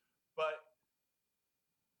much. But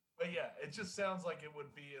yeah, it just sounds like it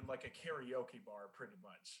would be in like a karaoke bar pretty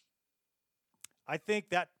much. I think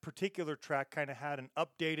that particular track kind of had an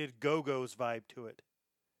updated Go-Go's vibe to it.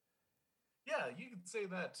 Yeah, you could say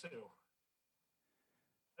that too.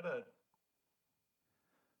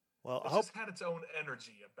 Well, it just had its own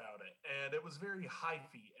energy about it, and it was very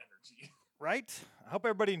hyphy energy. Right? I hope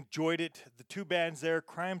everybody enjoyed it. The two bands there,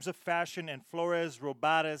 Crimes of Fashion and Flores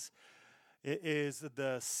Robadas. It is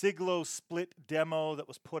the Siglo split demo that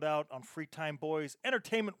was put out on Free Time Boys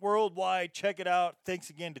Entertainment Worldwide. Check it out. Thanks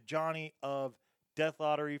again to Johnny of Death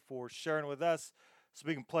Lottery for sharing with us so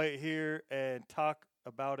we can play it here and talk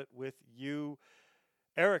about it with you.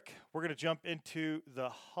 Eric, we're going to jump into the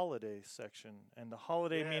holiday section, and the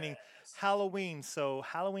holiday meaning Halloween. So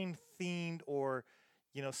Halloween themed, or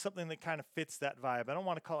something that kind of fits that vibe. I don't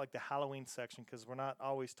want to call it like the Halloween section because we're not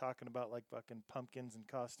always talking about like fucking pumpkins and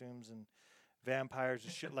costumes and vampires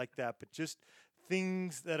and shit like that, but just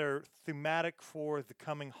things that are thematic for the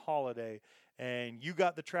coming holiday. And you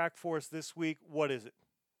got the track for us this week. What is it?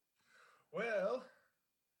 Well,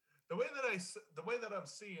 the way that I'm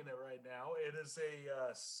seeing it right now, it is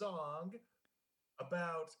a song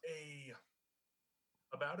about a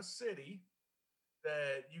city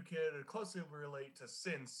that you could closely relate to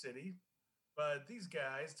Sin City, but these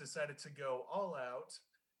guys decided to go all out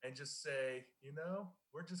and just say,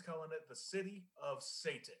 we're just calling it the City of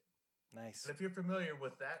Satan. Nice. And if you're familiar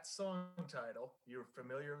with that song title, you're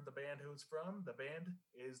familiar with the band who it's from. The band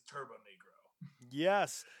is Turbo Negro.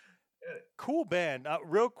 Yes. Cool band.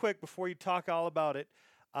 Real quick before you talk all about it,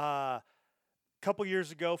 a couple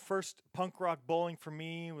years ago, first punk rock bowling for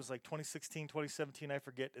me was like 2016, 2017, I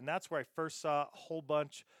forget. And that's where I first saw a whole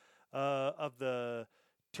bunch of the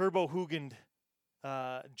Turbo Jugend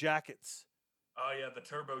jackets. Oh, yeah, the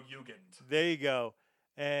Turbo Jugend. There you go.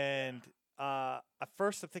 And at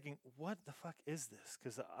first I'm thinking, what the fuck is this?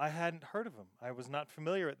 Because I hadn't heard of them. I was not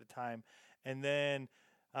familiar at the time. And then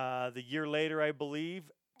the year later, I believe,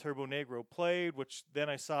 Turbo Negro played, which then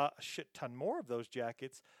I saw a shit ton more of those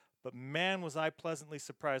jackets. But man, was I pleasantly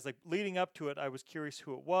surprised. Like, leading up to it, I was curious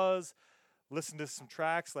who it was, listened to some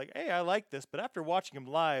tracks, like, hey, I like this. But after watching him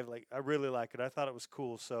live, like, I really like it. I thought it was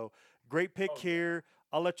cool. So, great pick here.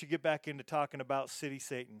 I'll let you get back into talking about City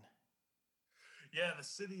Satan. Yeah, the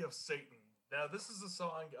City of Satan. Now, this is a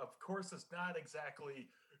song, of course, it's not exactly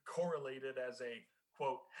correlated as a,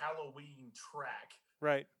 quote, Halloween track.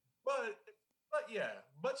 Right. But yeah,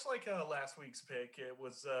 much like last week's pick, it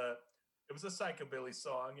was a psychobilly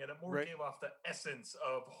song, and it more gave off the essence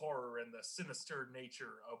of horror and the sinister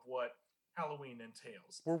nature of what Halloween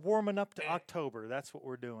entails. We're warming up to October. That's what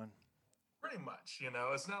we're doing. Pretty much,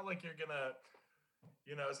 it's not like you're gonna,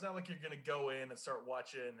 go in and start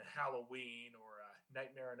watching Halloween or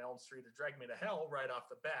Nightmare on Elm Street or Drag Me to Hell right off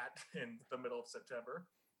the bat in the middle of September.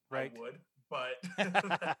 Right. I would, but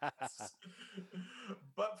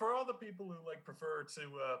but for all the people who prefer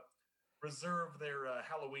to reserve their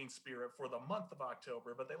Halloween spirit for the month of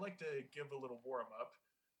October, but they like to give a little warm up,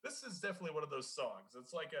 this is definitely one of those songs.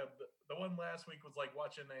 It's like the one last week was like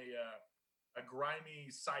watching a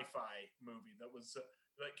grimy sci-fi movie that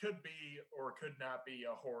could be or could not be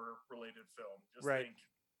a horror related film. Just think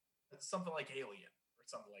it's something like Alien or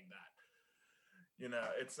something like that.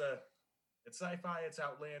 It's sci-fi, it's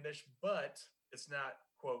outlandish, but it's not,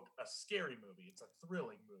 quote, a scary movie. It's a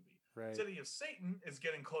thrilling movie. Right. City of Satan is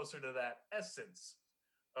getting closer to that essence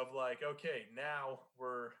of okay, now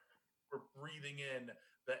we're breathing in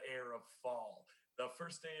the air of fall. The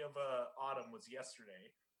first day of autumn was yesterday,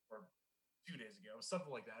 or 2 days ago,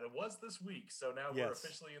 something like that. It was this week, so now we're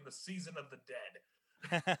officially in the season of the dead.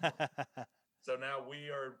 So now we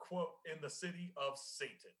are, quote, in the City of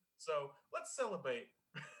Satan. So let's celebrate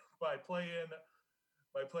by playing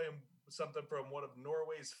something from one of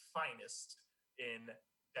Norway's finest in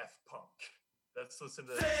death punk. Let's listen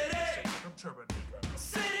to City from Turbo Negro.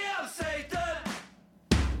 City of Satan!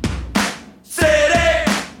 City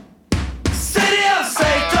of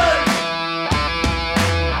Satan!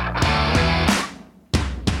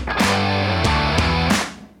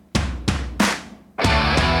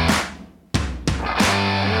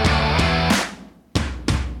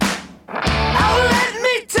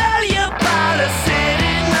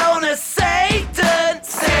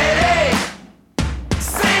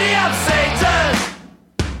 City of Satan,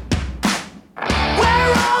 where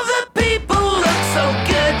all the people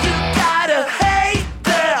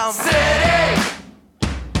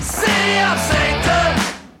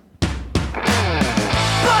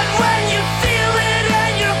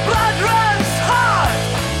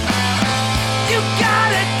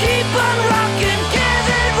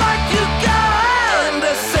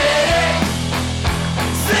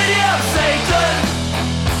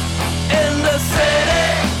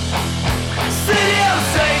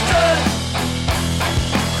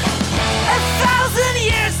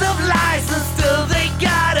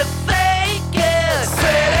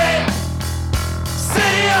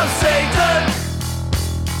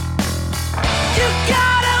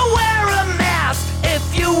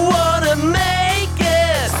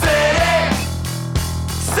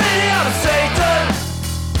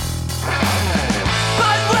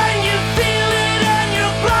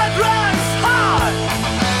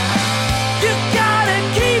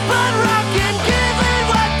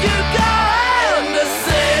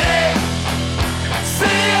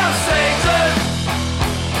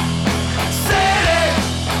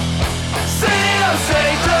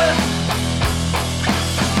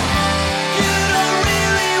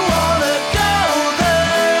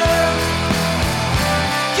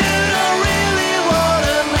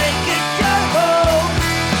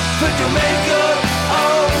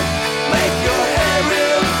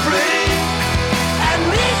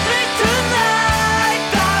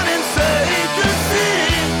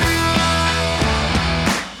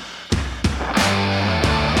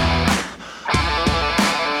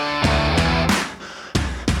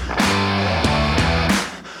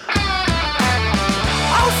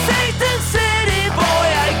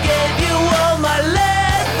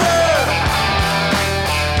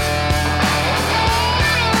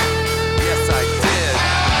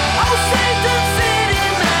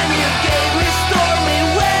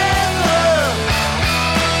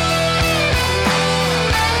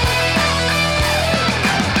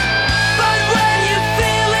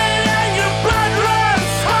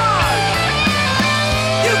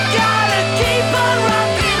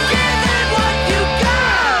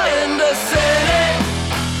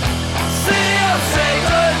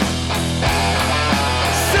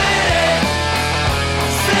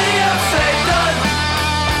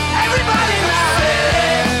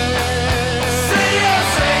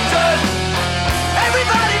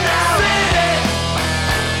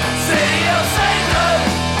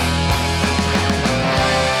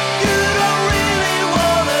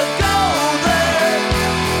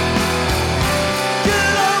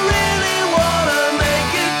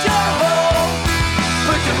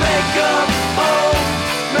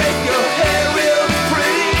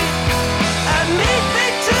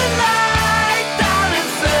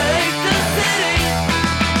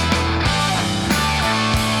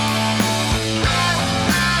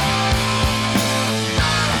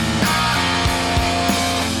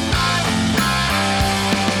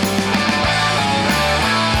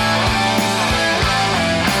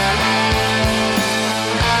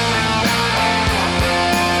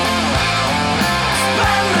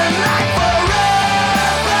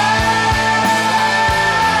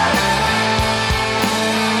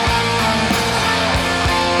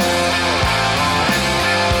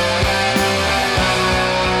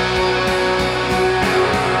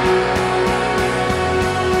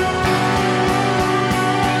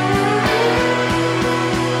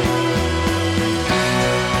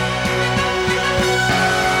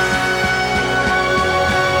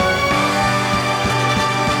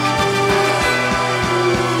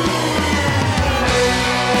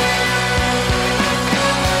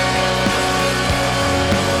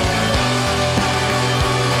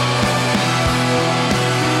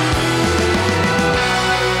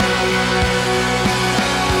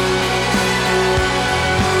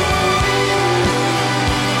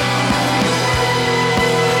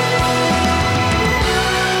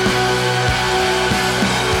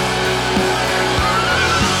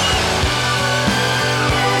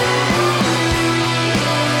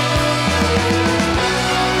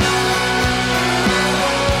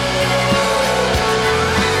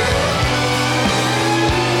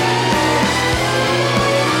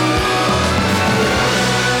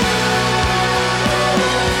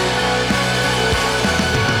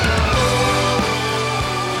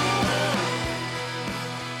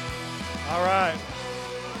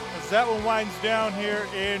down here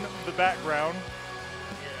in the background.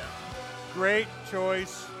 Yeah. Great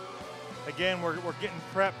choice. Again, we're getting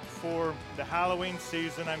prepped for the Halloween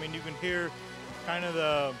season. I mean, you can hear kind of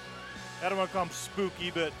the, I don't want to call them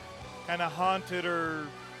spooky, but kind of haunted or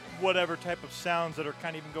whatever type of sounds that are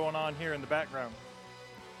kind of even going on here in the background.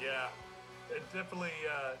 Yeah, it definitely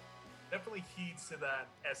heeds to that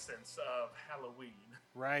essence of Halloween.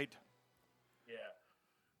 Right. Yeah,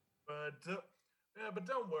 but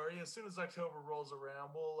don't worry. As soon as October rolls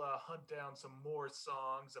around, we'll hunt down some more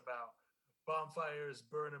songs about bonfires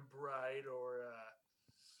burning bright, or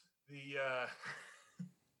the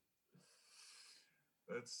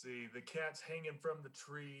let's see, the cats hanging from the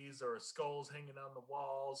trees, or skulls hanging on the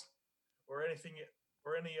walls, or anything,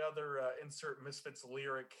 or any other insert Misfits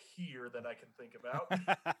lyric here that I can think about.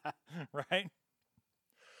 Right.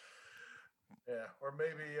 Yeah, or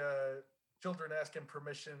maybe children asking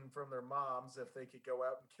permission from their moms if they could go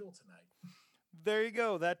out and kill tonight. There you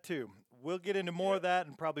go. That too. We'll get into more of that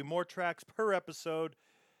and probably more tracks per episode.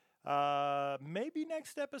 Maybe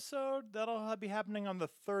next episode that'll be happening on the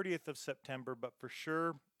 30th of September, but for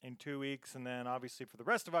sure in 2 weeks, and then obviously for the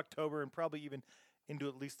rest of October and probably even into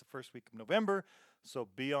at least the first week of November. So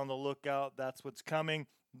be on the lookout. That's what's coming.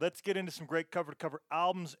 Let's get into some great cover-to-cover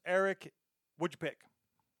albums. Eric, what'd you pick?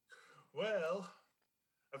 Well,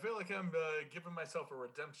 I feel like I'm giving myself a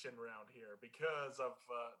redemption round here because of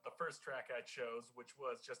the first track I chose, which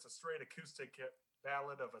was just a straight acoustic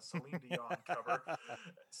ballad of a Celine Dion cover.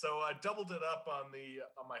 So I doubled it up on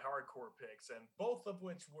my hardcore picks, and both of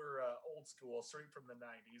which were old school, straight from the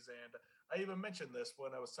 90s. And I even mentioned this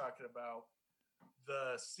when I was talking about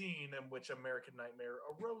the scene in which American Nightmare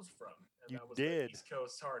arose from. And that was the East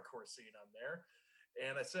Coast hardcore scene on there.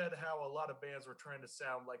 And I said how a lot of bands were trying to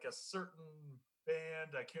sound like a certain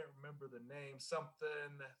band. I can't remember the name.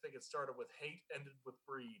 Something, I think it started with hate, ended with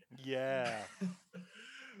breed. Yeah.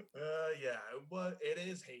 Yeah, well, it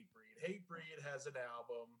is Hatebreed. Hatebreed has an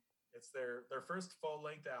album. It's their first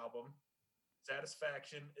full-length album.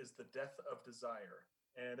 Satisfaction is the Death of Desire.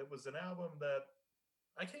 And it was an album that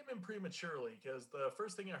I came in prematurely because the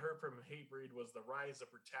first thing I heard from Hatebreed was the Rise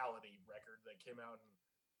of Brutality record that came out in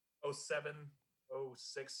 07,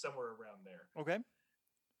 06, somewhere around there. Okay.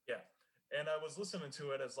 Yeah. And I was listening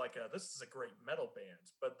to it as like, this is a great metal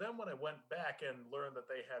band. But then when I went back and learned that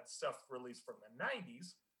they had stuff released from the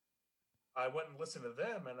 90s, I went and listened to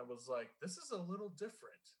them and I was like, this is a little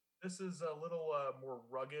different. This is a little more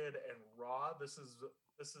rugged and raw. This is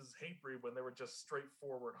Hatebreed when they were just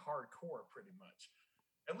straightforward hardcore, pretty much.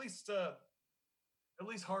 At least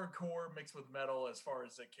hardcore mixed with metal as far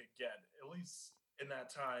as it could get. At least in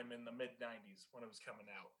that time in the mid 90s when it was coming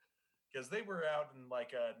out, because they were out in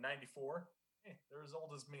like 94. They're as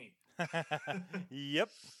old as me.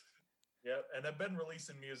 Yep. And I've been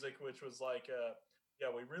releasing music which was like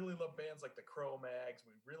we really love bands like the Cro-Mags,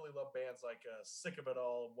 we really love bands like Sick of It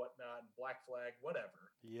All and whatnot, and Black Flag,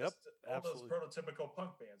 whatever. Yep. Just all absolutely. those prototypical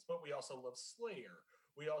punk bands. But we also love Slayer,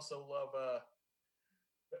 we also love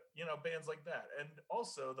bands like that, and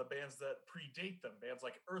also the bands that predate them, bands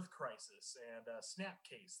like Earth Crisis and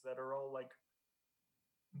Snapcase, that are all like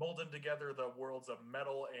molding together the worlds of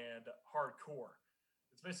metal and hardcore.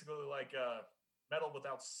 It's basically like metal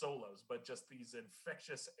without solos, but just these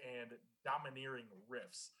infectious and domineering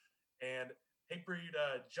riffs. And Hatebreed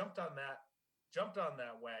jumped on that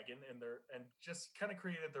wagon and just kind of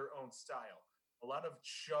created their own style. A lot of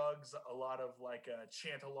chugs, a lot of like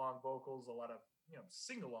chant along vocals, a lot of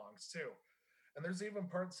sing-alongs too. And there's even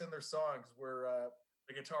parts in their songs where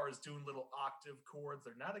the guitar is doing little octave chords.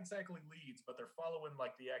 They're not exactly leads, but they're following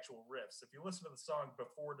like the actual riffs. If you listen to the song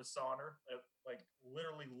Before Dishonor, like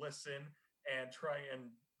literally listen and try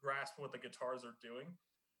and grasp what the guitars are doing,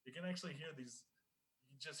 you can actually hear these.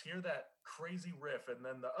 You just hear that crazy riff, and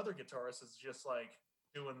then the other guitarist is just like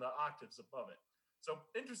doing the octaves above it. So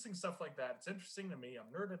interesting stuff like that. It's interesting to me.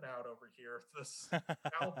 I'm nerding out over here. This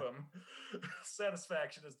album,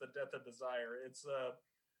 Satisfaction is the Death of Desire. It's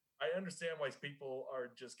I understand why people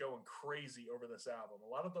are just going crazy over this album. A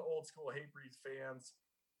lot of the old school Hatebreed fans,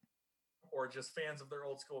 or just fans of their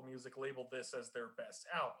old school music, label this as their best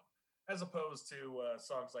album, as opposed to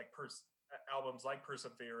songs like albums like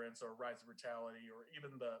Perseverance or Rise of Brutality, or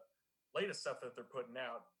even the latest stuff that they're putting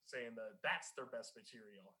out, saying that that's their best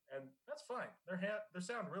material. And that's fine. Their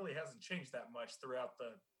sound really hasn't changed that much throughout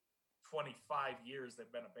the 25 years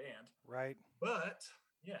they've been a band. Right. But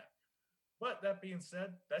that being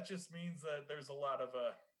said, that just means that there's a lot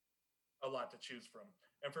to choose from.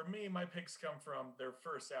 And for me, my picks come from their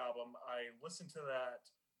first album. I listen to that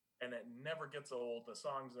and it never gets old. The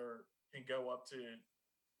songs can go up to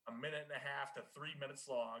 1.5 minutes to 3 minutes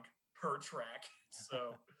long. per track.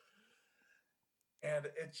 So, and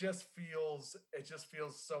it just feels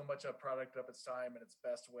so much a product of its time in its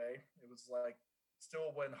best way. It was like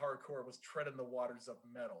still when hardcore was treading the waters of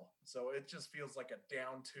metal. So it just feels like a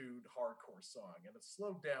down-tuned hardcore song and a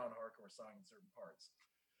slowed down hardcore song in certain parts.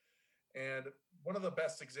 And one of the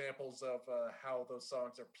best examples of how those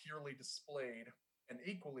songs are purely displayed and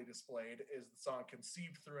equally displayed is the song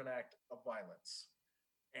Conceived Through an Act of Violence.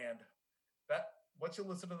 And that, once you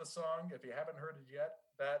listen to the song, if you haven't heard it yet,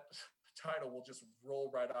 that title will just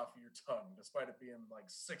roll right off of your tongue, despite it being like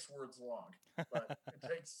 6 words long. But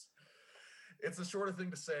it's a shorter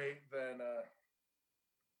thing to say than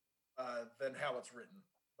how it's written.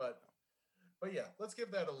 But yeah, let's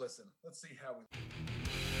give that a listen. Let's see how we.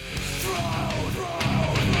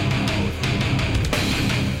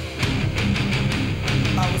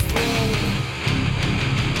 I was thrown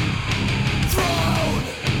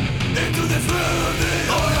into this living.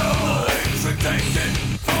 I am electric taken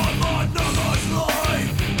from another's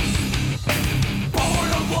life. Born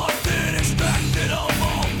of what's been expected of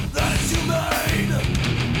all that's humane.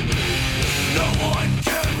 No one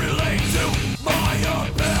can relate to my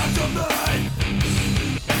abandonment.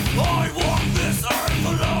 I walk this earth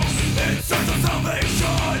alone in search of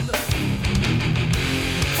salvation.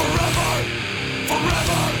 Forever,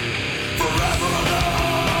 forever, forever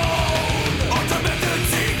alone.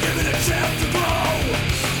 Ultimately given a chance to grow.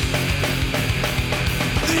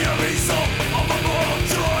 The end result of a moral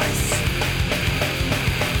choice.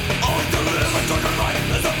 Only to live a tortured life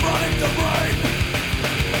as a product of rape.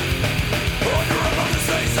 Under a mother's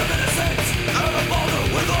face of innocence, and a mother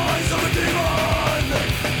with eyes of a demon.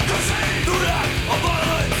 Conceived through an act of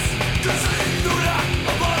violence. Conceived through an act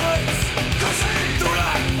of violence. Conceived through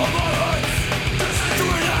an act of violence. Conceived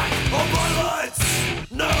through an act of violence.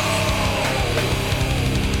 No,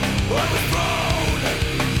 I was thrown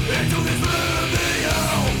into this living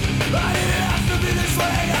hell. I didn't have to be this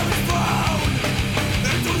way. I was thrown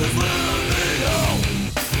into this living hell.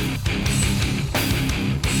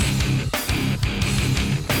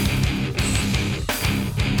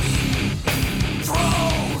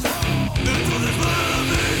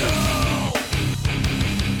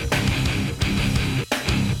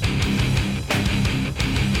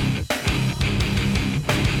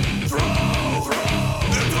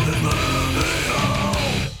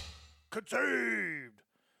 Conceived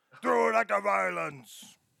through an act of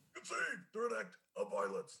violence. Conceived through an act of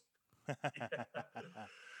violence. Yeah.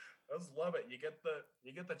 I just love it. You get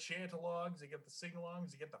the chant-alongs, you get the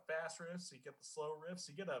sing-alongs, you get the fast riffs, you get the slow riffs,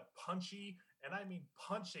 you get a punchy, and I mean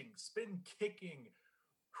punching, spin-kicking,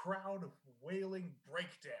 crowd-wailing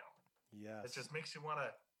breakdown. Yes. It just makes you want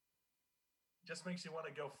to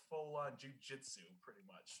go full-on jiu-jitsu, pretty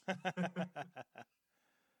much.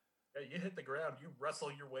 Yeah, you hit the ground, you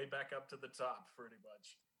wrestle your way back up to the top, pretty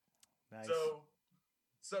much. Nice.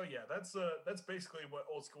 So yeah, that's basically what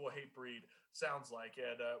Old School Hatebreed sounds like,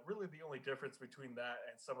 and really the only difference between that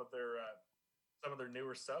and some of their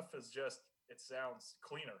newer stuff is just it sounds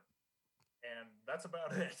cleaner, and that's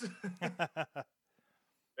about it.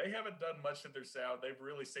 They haven't done much to their sound. They've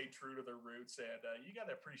really stayed true to their roots, and you got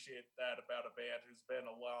to appreciate that about a band who's been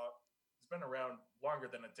around longer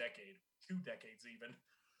than a decade, 2 decades even.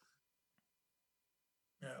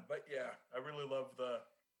 Yeah, but yeah, I really love the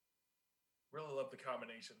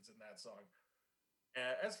combinations in that song.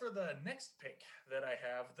 As for the next pick that I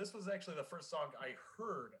have, this was actually the first song I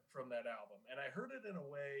heard from that album, and I heard it in a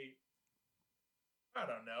way, I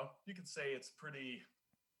don't know, you could say it's pretty,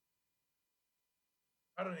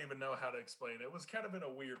 I don't even know how to explain it. It was kind of in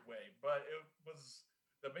a weird way, but it was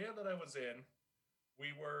the band that I was in.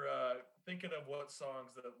 We were thinking of what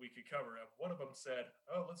songs that we could cover, and one of them said,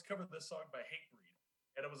 oh, let's cover this song by Hatebreed.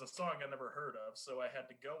 And it was a song I never heard of, so I had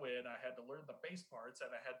to go in, I had to learn the bass parts,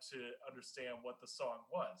 and I had to understand what the song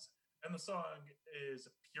was. And the song is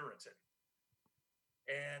Puritan.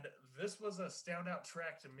 And this was a standout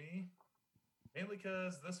track to me, mainly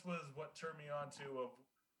because this was what turned me on to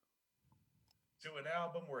an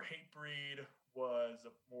album where Hatebreed was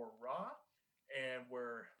more raw, and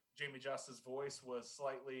where Jamie Joss's voice was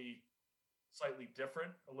slightly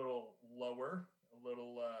different, a little lower, a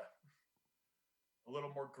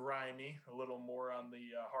little more grimy, a little more on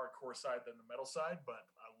the hardcore side than the metal side, but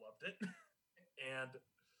I loved it.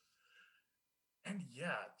 and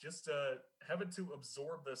yeah, just having to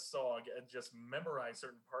absorb this song and just memorize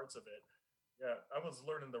certain parts of it. Yeah, I was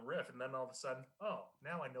learning the riff, and then all of a sudden, oh,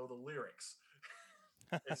 now I know the lyrics.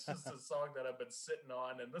 It's just a song that I've been sitting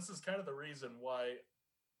on, and this is kind of the reason why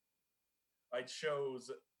I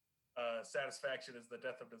chose Satisfaction is the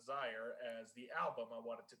Death of Desire as the album I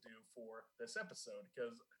wanted to do for this episode,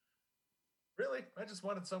 because Really, I just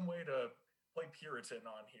wanted some way to play Puritan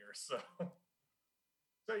on here. So,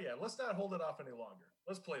 so yeah, let's not hold it off any longer.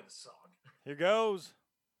 Let's play the song. Here goes.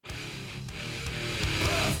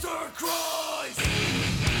 Master Christ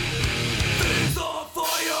is on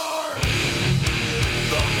fire.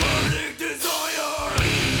 The burning desire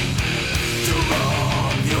to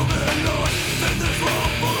rob human life in this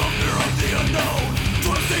world full of fear of the unknown,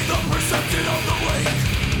 twisting the perception of the weak,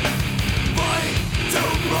 fight to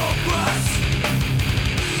progress,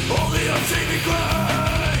 only achieving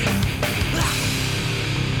grain,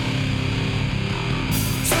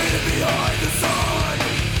 traded behind the sun,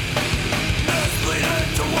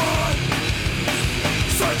 misleading to one,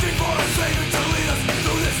 searching for a savior to lead us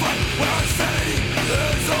through this life where our sanity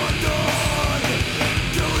is undone,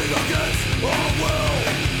 killing against our will,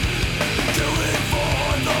 killing for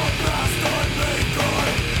the master maker,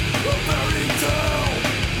 a fairy tale,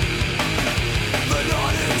 the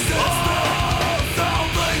non-existent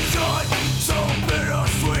salvation, so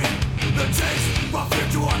bittersweet, the taste brought fear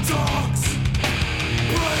to our tongues,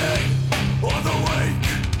 preying on the weak,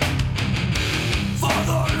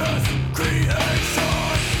 fatherless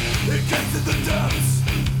creation, it gets in the depths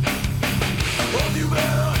of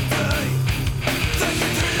humanity, they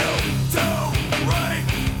continue to reign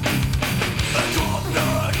and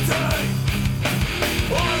community.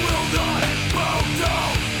 I will not bow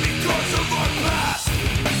down because of our past.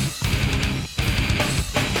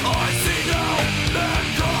 I see now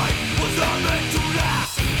mankind was not meant to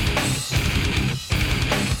last,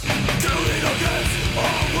 killing against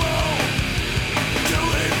our will,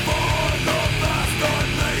 killing for the master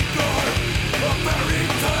maker, a fairy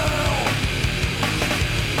tale,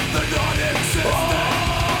 the non-existent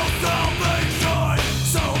salvation,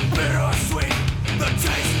 so bittersweet, the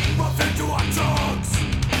taste brought fear to our tongues,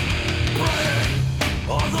 preying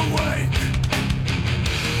on the weak,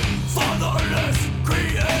 fatherless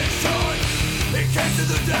creation, it came to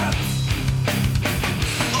the depths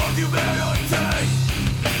of humanity,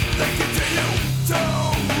 they continue to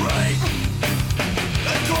rape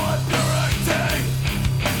and call it purity.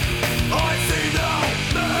 I see now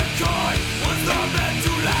mankind was not meant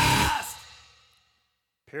to last.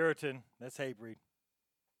 Puritan. That's Hatebreed.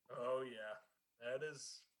 Oh yeah, that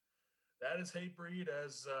is Hatebreed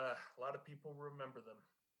as a lot of people remember them,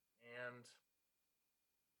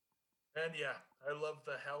 and yeah, I love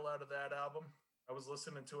the hell out of that album. I was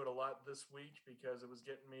listening to it a lot this week because it was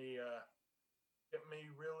getting me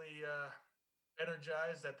really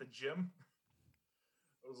energized at the gym.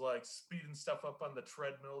 It was like speeding stuff up on the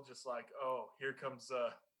treadmill, just like, oh, here comes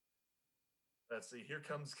let's see, here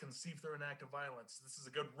comes Conceived Through an Act of Violence. This is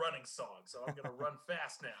a good running song, so I'm gonna run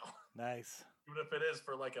fast now. Nice. Even if it is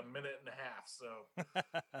for like a minute and a half. So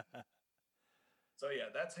yeah,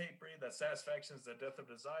 that's Hatebreed. That Satisfaction is the Death of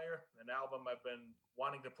Desire, an album I've been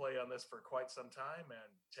wanting to play on this for quite some time,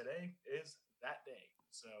 and today is that day.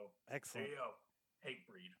 So Excellent. there you go.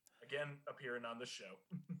 Hatebreed. Again, appearing on the show.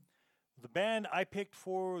 The band I picked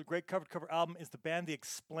for the Great Cover to Cover album is the band The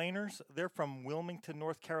Explainers. They're from Wilmington,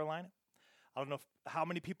 North Carolina. I don't know how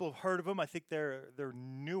many people have heard of them. I think they're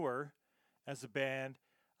newer as a band.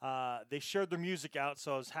 They shared their music out,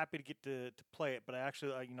 so I was happy to get to play it. But I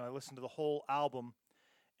actually, I listened to the whole album,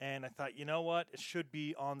 and I thought, you know what, it should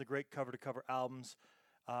be on the Great Cover to Cover albums.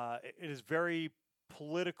 It is very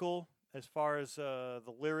political as far as the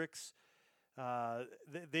lyrics.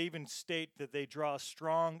 They even state that they draw a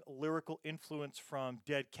strong lyrical influence from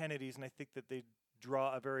Dead Kennedys, and I think that they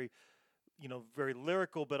draw a very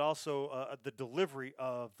lyrical, but also the delivery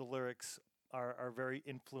of the lyrics are very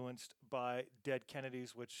influenced by Dead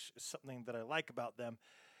Kennedys, which is something that I like about them.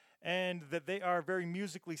 And that they are very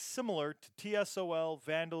musically similar to TSOL,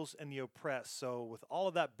 Vandals, and The Oppressed. So with all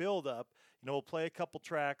of that build-up, we'll play a couple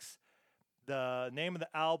tracks. The name of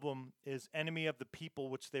the album is Enemy of the People,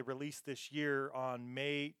 which they released this year on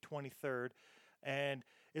May 23rd. And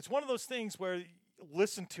it's one of those things where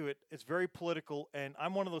listen to it. It's very political, and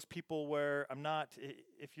I'm one of those people where I'm not,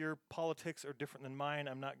 if your politics are different than mine,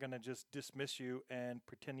 I'm not going to just dismiss you and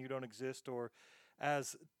pretend you don't exist, or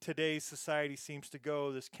as today's society seems to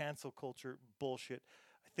go, this cancel culture bullshit.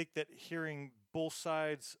 I think that hearing both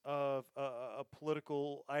sides of a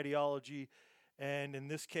political ideology, and in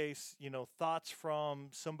this case, thoughts from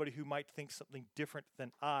somebody who might think something different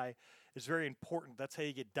than I, is very important. That's how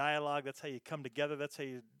you get dialogue. That's how you come together. That's how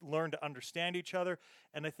you learn to understand each other.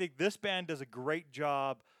 And I think this band does a great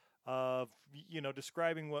job of,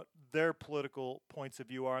 describing what their political points of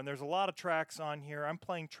view are. And there's a lot of tracks on here. I'm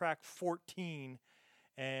playing track 14,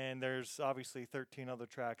 and there's obviously 13 other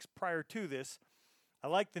tracks prior to this. I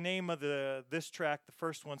like the name of this track. The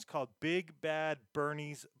first one's called Big Bad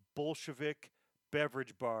Bernie's Bolshevik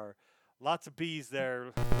Beverage Bar. Lots of B's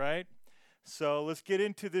there, right? So let's get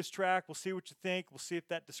into this track. We'll see what you think. We'll see if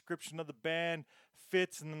that description of the band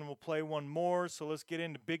fits, and then we'll play one more. So let's get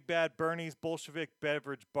into Big Bad Bernie's Bolshevik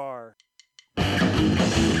Beverage Bar. There's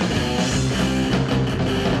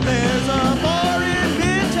a bar in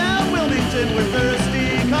Midtown Wilmington where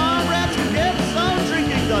thirsty comrades can get some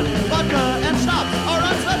drinking done. Vodka and schnapps are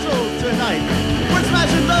on special tonight. We're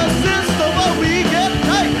smashing the system while we get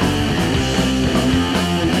tight.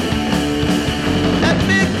 At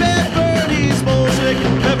Big Bad Bernie's Bolshevik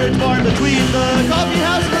Beverage Barn, between the coffee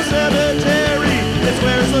house and the cemetery, it's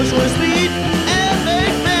where socialists meet and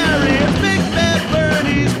make merry. It's Big Bad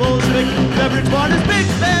Bernie's Bolshevik Beverage Barn. It's Big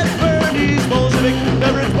Bad Bernie's Bolshevik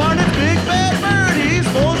Beverage Barn. It's Big Bad Bernie's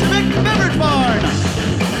Bolshevik Beverage Barn.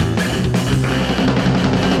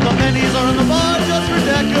 The pennies are in the bar just for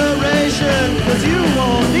decoration, 'cause you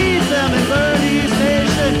won't need them in Bernie's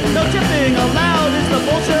Nation. No tipping allowed is the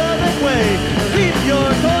Bolshevik way. Keep your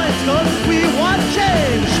coins, 'cause we want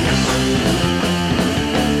change.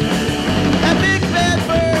 At Big Bad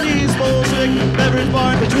Bernie's Bolshevik Beverage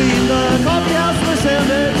Barn, between the coffee house and the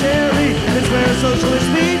cemetery, it's where socialists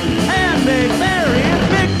meet and make merry. It's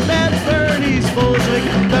Big Bad Bernie's Bolshevik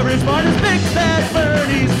Beverage Barn. It's Big Bad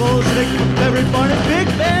Bernie's Bolshevik Beverage Barn. It's Big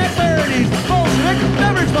Bad Bernie's Bolshevik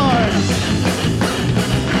Beverage Barn.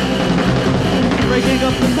 Breaking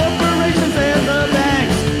up the corporations and the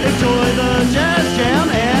banks, enjoy the jazz jam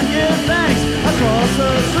and give thanks. Across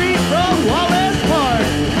the street from Wallace Park,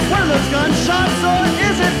 were those gunshots or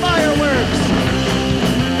is it fireworks?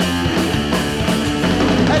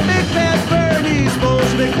 At Big Bad Bernie's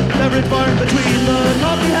Bolshevik Beverage Barn, between the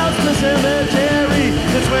coffee house and the cemetery,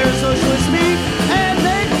 it's where socialists meet and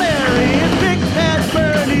make merry. It's Big Bad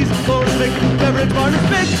Bernie's Bolshevik Beverage Barn.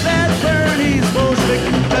 It's Big Bad Bernie's Bolshevik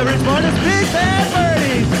Beverage Barn. It's Big Bad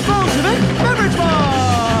Bernie's Bolshevik Beverage Barn.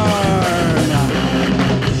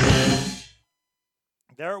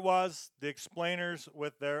 There it was, the Explainers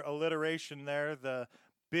with their alliteration there, the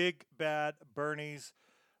Big Bad Bernie's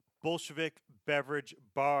Bolshevik Beverage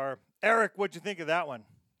Bar. Eric, what'd you think of that one?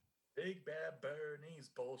 Big Bad Bernie's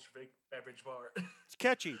Bolshevik Beverage Bar. It's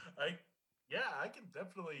catchy. I can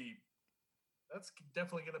definitely. That's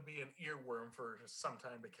definitely going to be an earworm for some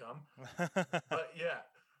time to come.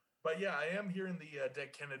 But yeah, I am hearing the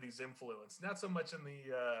Dead Kennedys influence. Not so much in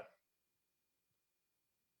the.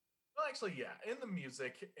 Well, actually, yeah, in the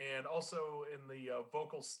music and also in the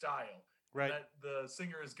vocal style. Right. That the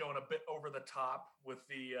singer is going a bit over the top with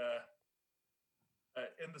the.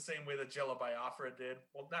 In the same way that Jello Biafra did.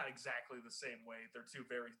 Well, not exactly the same way. They're two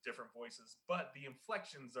very different voices, but the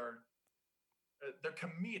inflections are. They're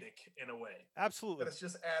comedic in a way. Absolutely. But it's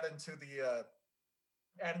just adding to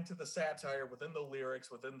the satire within the lyrics,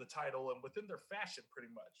 within the title, and within their fashion,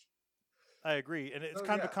 pretty much. I agree, and it's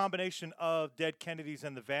kind of a combination of Dead Kennedys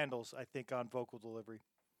and the Vandals, I think, on vocal delivery.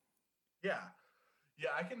 Yeah,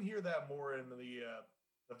 I can hear that more in the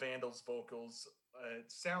Vandals' vocals.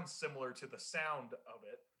 It sounds similar to the sound of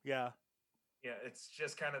it. Yeah, it's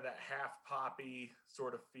just kind of that half poppy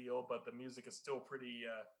sort of feel, but the music is still pretty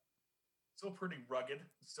rugged,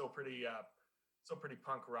 still pretty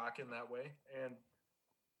punk rock in that way. And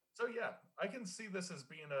so yeah, I can see this as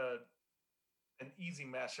being an easy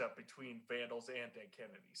mashup between Vandals and Dead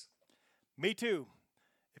Kennedys. Me too.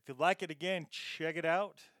 If you like it, again, check it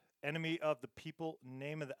out. Enemy of the People,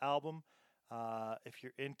 name of the album. If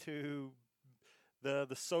you're into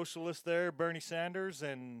the socialist there, Bernie Sanders,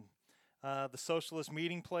 and the socialist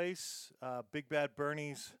meeting place, Big Bad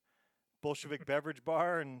Bernie's Bolshevik Beverage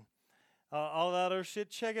Bar, and all that other shit,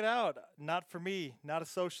 check it out. Not for me, not a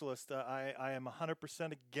socialist. I am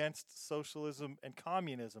 100% against socialism and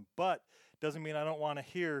communism, but doesn't mean I don't want to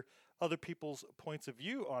hear other people's points of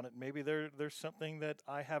view on it. Maybe there's something that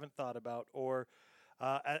I haven't thought about, or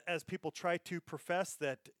as people try to profess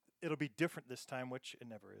that it'll be different this time, which it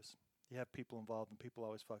never is. You have people involved, and people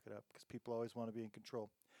always fuck it up because people always want to be in control.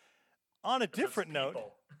 On a different note,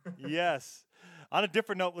 yes. On a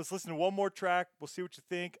different note, let's listen to one more track. We'll see what you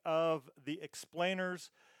think of the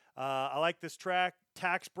Explainers. I like this track,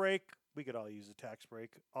 Tax Break. We could all use a tax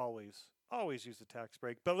break. Always use a tax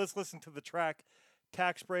break. But let's listen to the track,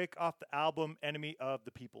 Tax Break, off the album Enemy of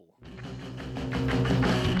the People.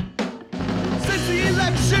 Since the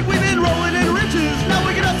election, we've been rolling in riches. Now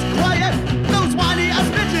we get us quiet, those whiny ass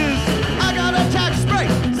bitches. I got a tax break,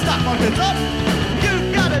 stock market's up.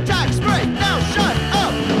 You got a tax break, now shut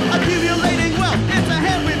up. Accumulating wealth, it's a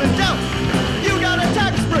hand we've been dealt. You got a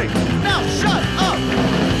tax break, now shut up.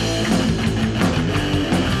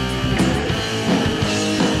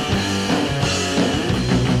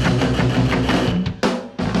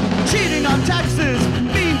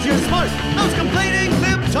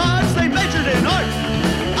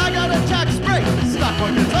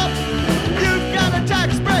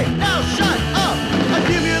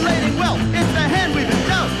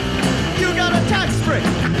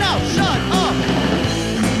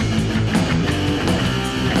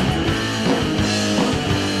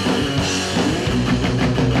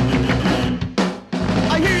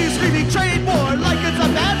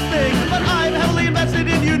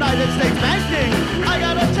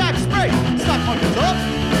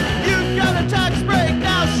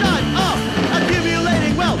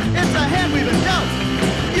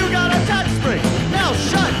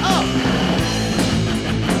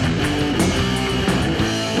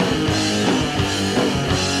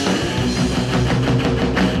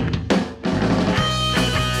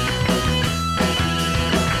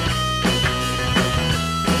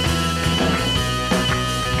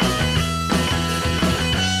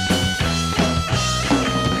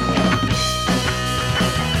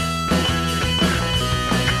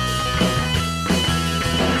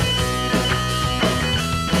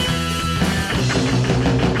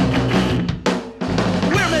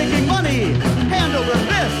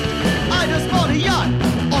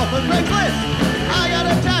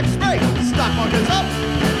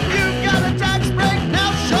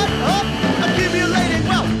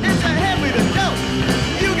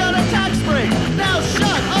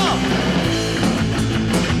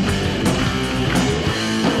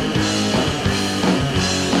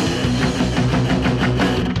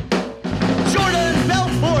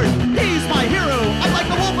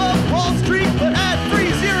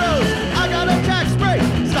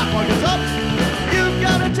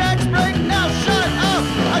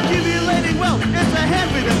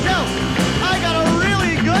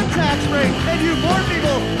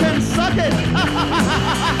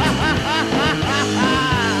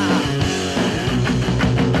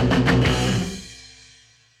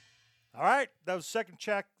 right, that was the second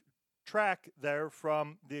track there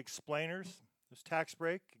from The Explainers. It was Tax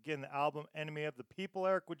Break. Again, the album Enemy of the People.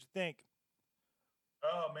 Eric, what'd you think?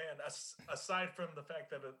 Oh man! Aside from the fact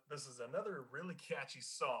that this is another really catchy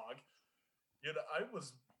song, I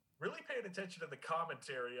was really paying attention to the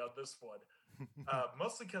commentary on this one,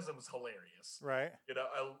 mostly because it was hilarious. Right.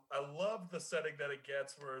 I love the setting that it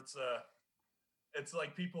gets, where it's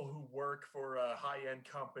like people who work for high end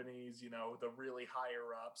companies, the really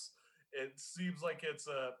higher ups. It seems like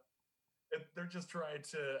they're just trying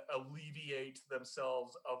to alleviate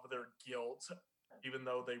themselves of their guilt, even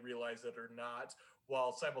though they realize it or not,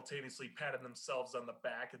 while simultaneously patting themselves on the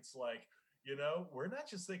back. It's like, we're not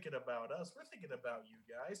just thinking about us, we're thinking about you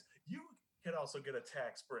guys. You can also get a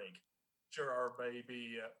tax break. Sure, our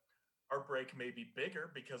break may be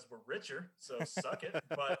bigger because we're richer, so suck it.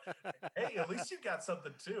 But hey, at least you got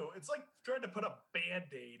something too. It's like trying to put a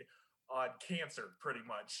Band-Aid on cancer, pretty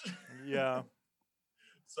much. Yeah.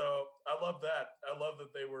 So I love that. I love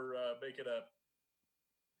that they were making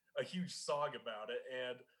a huge song about it.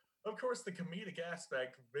 And of course, the comedic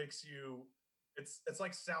aspect makes you, it's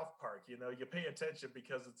like South Park, you pay attention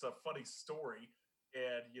because it's a funny story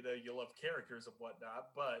and, you love characters and whatnot,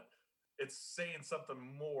 but it's saying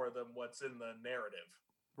something more than what's in the narrative.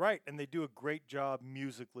 Right. And they do a great job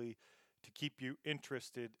musically to keep you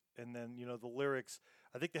interested. And then, the lyrics,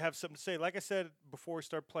 I think they have something to say. Like I said before we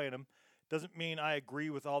start playing them, doesn't mean I agree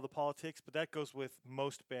with all the politics, but that goes with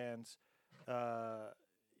most bands. For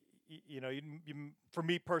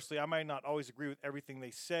me personally, I might not always agree with everything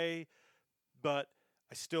they say, but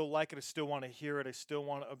I still like it. I still want to hear it. I still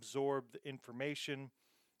want to absorb the information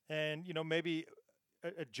and, maybe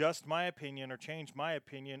adjust my opinion or change my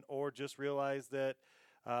opinion or just realize that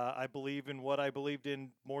I believe in what I believed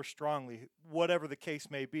in more strongly, whatever the case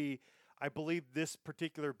may be. I believe this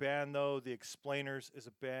particular band, though, The Explainers, is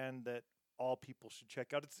a band that all people should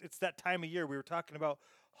check out. It's that time of year. We were talking about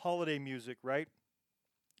holiday music, right?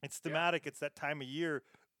 It's thematic. Yeah. It's that time of year.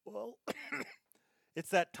 Well, it's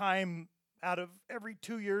that time out of every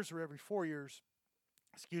 2 years or every 4 years.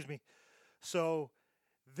 Excuse me. So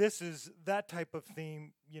this is that type of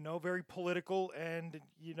theme, very political, and,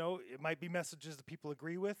 it might be messages that people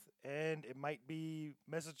agree with, and it might be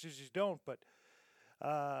messages you don't, but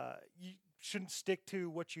you shouldn't stick to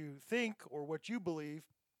what you think or what you believe.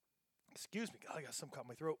 Excuse me, God, I got something caught in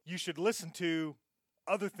my throat. You should listen to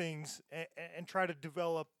other things and try to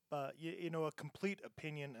develop, a complete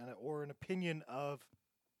opinion or an opinion of,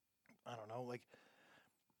 I don't know, like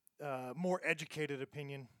more educated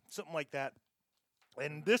opinion, something like that.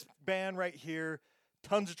 And this band right here,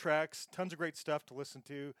 tons of tracks, tons of great stuff to listen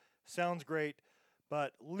to, sounds great,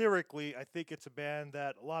 but lyrically, I think it's a band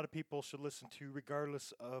that a lot of people should listen to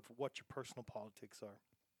regardless of what your personal politics are.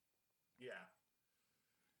 Yeah.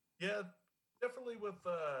 Yeah, definitely with,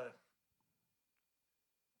 I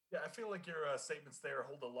feel like your statements there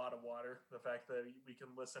hold a lot of water. The fact that we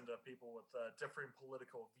can listen to people with differing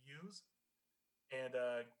political views and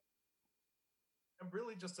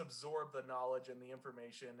really just absorb the knowledge and the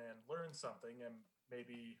information and learn something and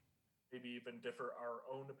maybe even differ our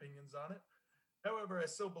own opinions on it. However, I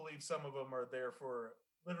still believe some of them are there for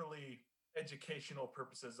literally educational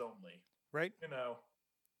purposes only. Right.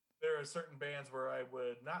 There are certain bands where I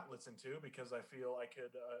would not listen to because I feel I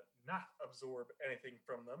could not absorb anything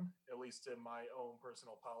from them, at least in my own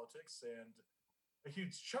personal politics. And a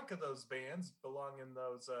huge chunk of those bands belong in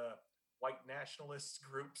those white nationalist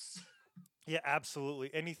groups. Yeah,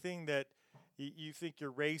 absolutely. Anything that you think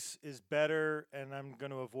your race is better, and I'm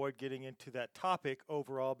going to avoid getting into that topic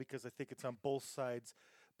overall because I think it's on both sides.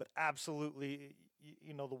 But absolutely,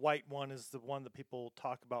 the white one is the one that people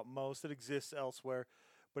talk about most. It exists elsewhere.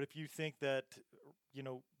 But if you think that,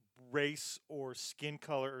 race or skin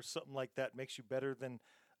color or something like that makes you better than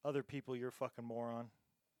other people, you're a fucking moron.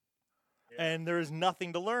 Yeah. And there is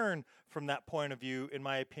nothing to learn from that point of view, in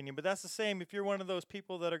my opinion. But that's the same if you're one of those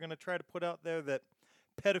people that are going to try to put out there that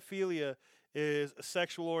pedophilia is a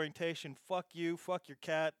sexual orientation. Fuck you, fuck your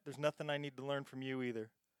cat. There's nothing I need to learn from you either.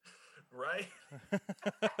 Right?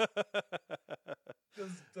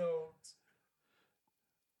 Just don't.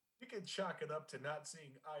 You can chalk it up to not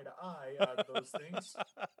seeing eye to eye on those things.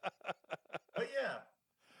 But yeah,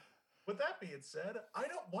 with that being said, I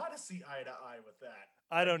don't want to see eye to eye with that.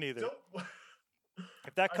 I don't either.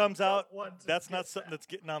 If that comes out, that's not something that's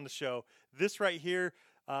getting on the show. This right here,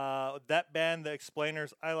 that band, The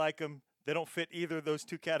Explainers, I like them. They don't fit either of those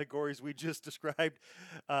two categories we just described.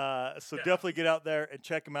 Definitely get out there and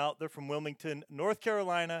check them out. They're from Wilmington, North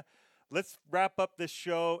Carolina. Let's wrap up this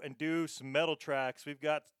show and do some metal tracks. We've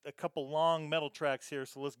got a couple long metal tracks here,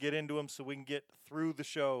 so let's get into them so we can get through the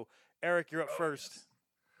show. Eric, you're up Oh, first. yes.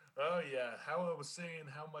 Oh yeah, how I was saying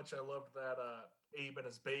how much I loved that Abe and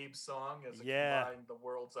his Babe song as it Yeah. combined the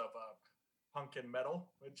worlds of punk and metal,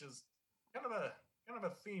 which is kind of a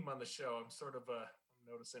theme on the show. I'm sort of I'm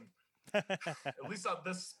noticing, at least on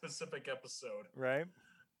this specific episode. Right.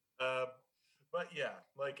 Uh, but yeah,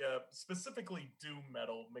 like specifically doom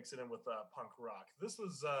metal, mix it in with punk rock. This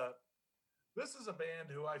is a band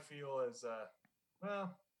who I feel is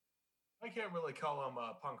well, I can't really call them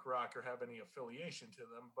punk rock or have any affiliation to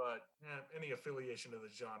them, but any affiliation to the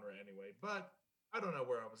genre anyway. But I don't know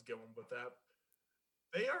where I was going with that.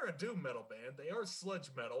 They are a doom metal band. They are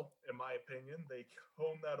sludge metal, in my opinion. They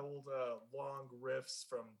hone that old long riffs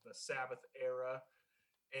from the Sabbath era,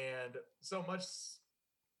 and so much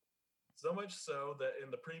so that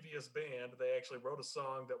in the previous band, they actually wrote a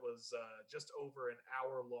song that was just over an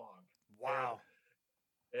hour long. Wow.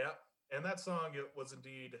 Yeah, and that song it was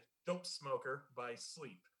indeed "Dope Smoker" by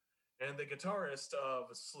Sleep, and the guitarist of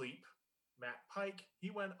Sleep, Matt Pike,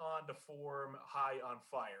 he went on to form High on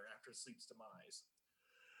Fire after Sleep's demise.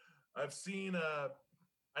 I've seen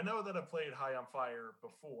I know that I played High on Fire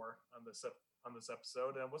before on this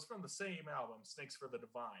episode, and it was from the same album, Snakes for the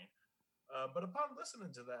Divine. But upon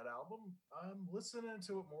listening to that album, I'm listening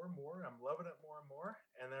to it more and more. I'm loving it more and more,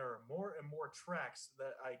 and there are more and more tracks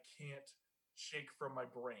that I can't shake from my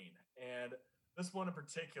brain. And this one in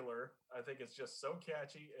particular, I think is just so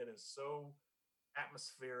catchy. It is so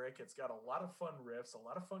atmospheric. It's got a lot of fun riffs, a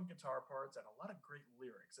lot of fun guitar parts, and a lot of great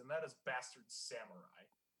lyrics. And that is Bastard Samurai.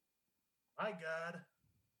 My God,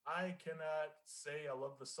 I cannot say I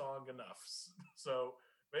love the song enough. So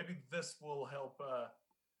maybe this will help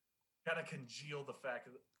kind of congeal the fact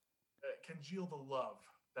that congeal the love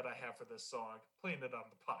that I have for this song, playing it on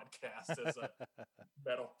the podcast as a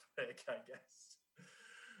metal pick, I guess.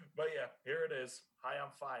 But yeah, here it is. High on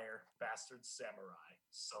Fire, Bastard Samurai,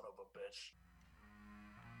 son of a bitch.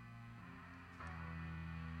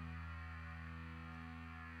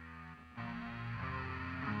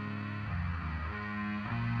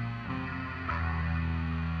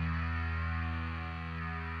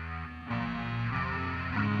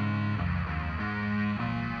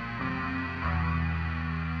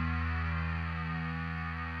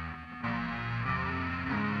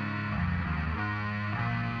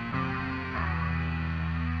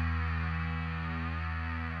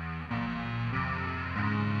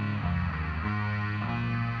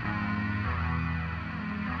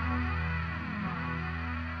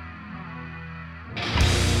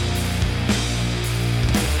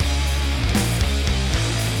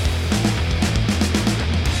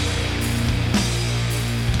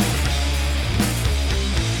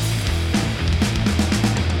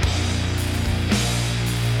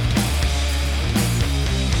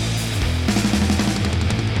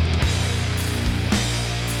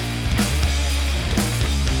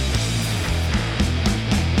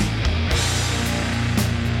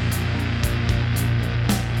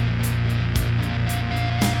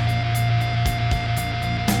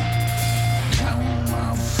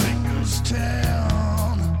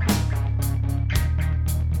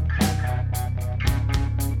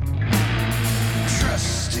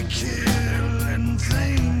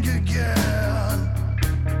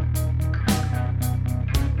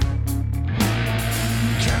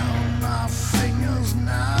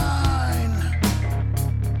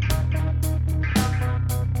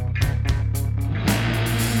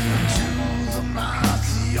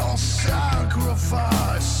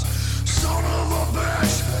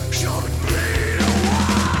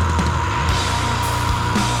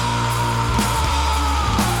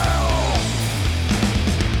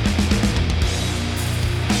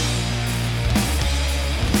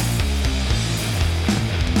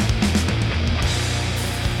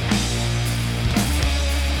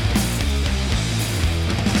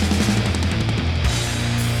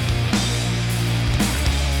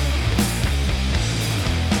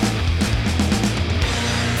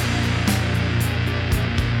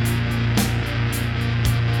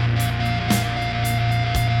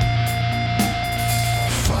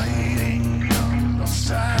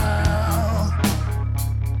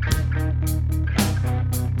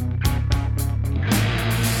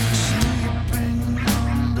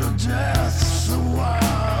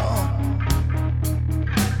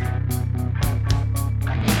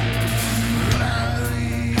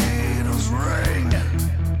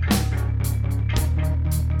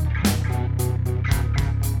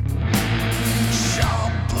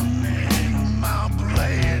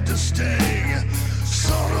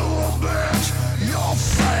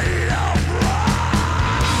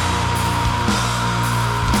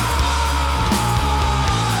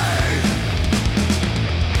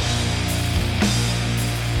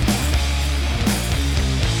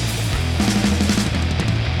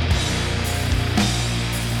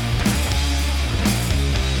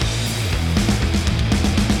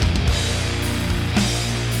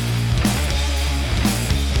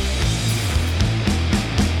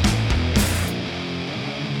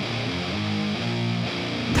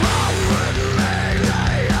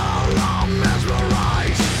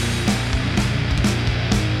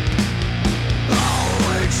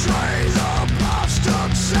 betrays a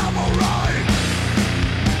bastard samurai.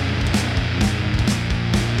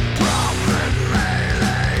 Profit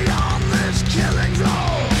melee on this killing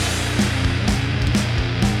floor.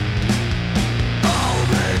 Oh,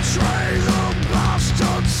 betrays a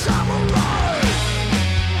bastard samurai.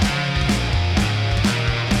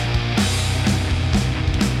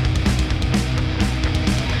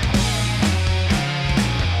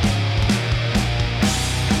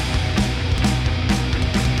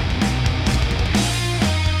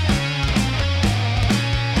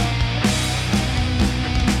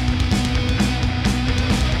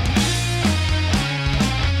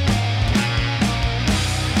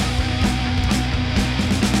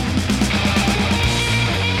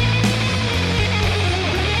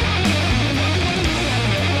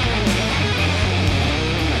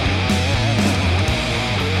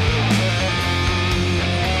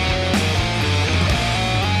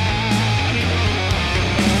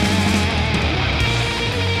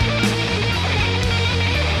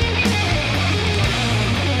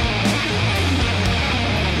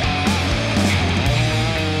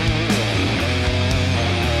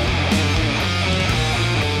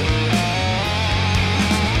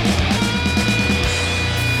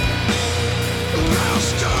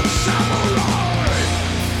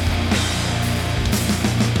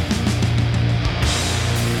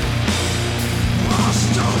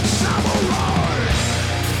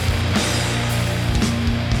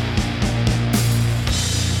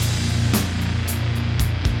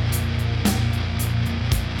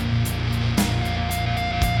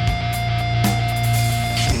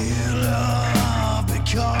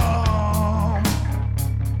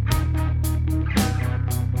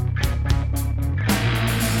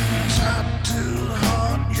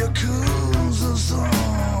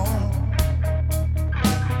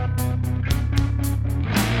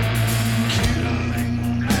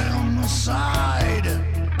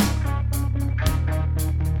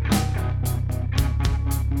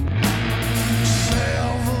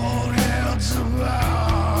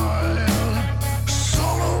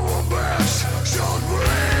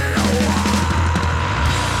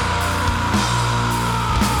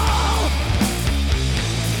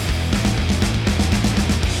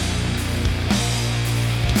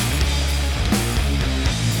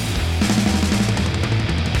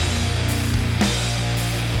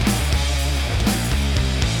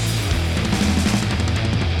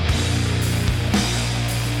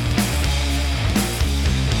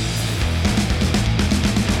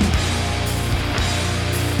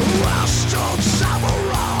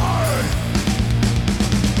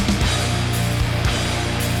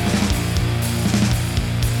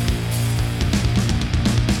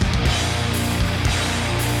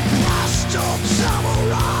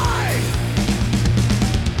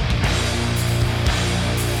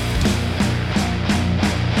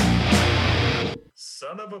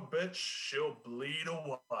 Son of a bitch, she'll bleed a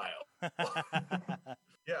while.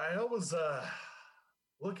 Yeah, I always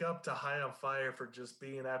look up to High on Fire for just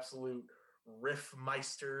being absolute riff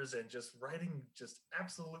meisters and just writing just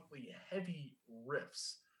absolutely heavy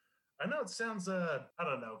riffs. I know it sounds I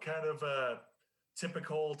don't know, kind of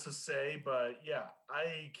typical to say, but yeah,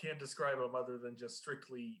 I can't describe them other than just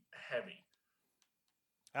strictly heavy.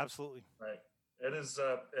 Absolutely. Right. It has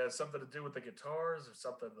something to do with the guitars or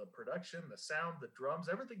something, the production, the sound, the drums,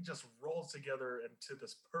 everything just rolls together into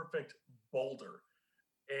this perfect boulder.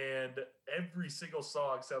 And every single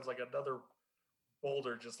song sounds like another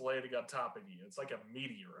boulder just landing on top of you. It's like a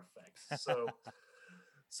meteor effect.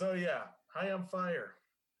 So yeah, High on Fire.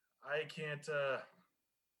 I can't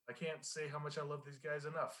say how much I love these guys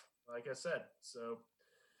enough. Like I said, so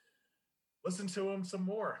listen to them some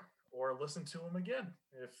more or listen to them again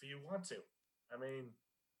if you want to. I mean,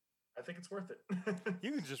 I think it's worth it.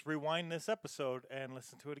 You can just rewind this episode and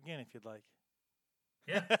listen to it again if you'd like.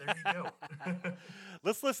 Yeah, there you go.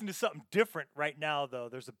 Let's listen to something different right now, though.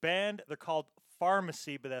 There's a band, they're called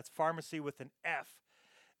Pharmacy, but that's Pharmacy with an F.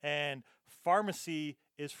 And Pharmacy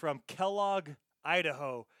is from Kellogg,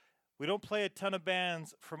 Idaho. We don't play a ton of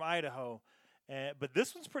bands from Idaho, but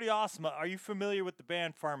this one's pretty awesome. Are you familiar with the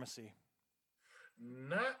band Pharmacy?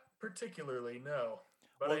 Not particularly, no.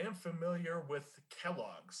 But I am familiar with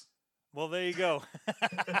Kellogg's. Well, there you go.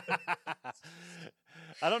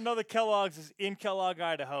 I don't know that Kellogg's is in Kellogg,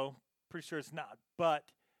 Idaho. Pretty sure it's not.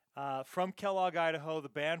 But from Kellogg, Idaho, the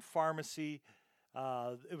band Pharmacy.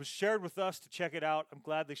 It was shared with us to check it out. I'm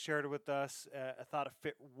glad they shared it with us. I thought it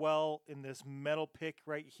fit well in this metal pick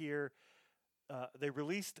right here. They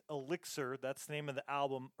released Elixir, that's the name of the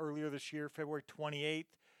album, earlier this year, February 28th.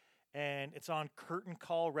 And it's on Curtain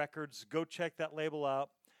Call Records. Go check that label out.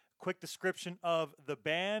 quick description of the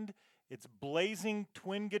band. It's blazing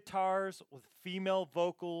twin guitars with female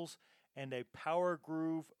vocals and a power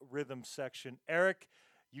groove rhythm section. Eric,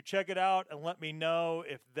 you check it out and let me know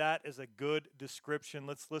if that is a good description.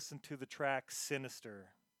 Let's listen to the track Sinister.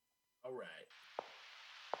 All right.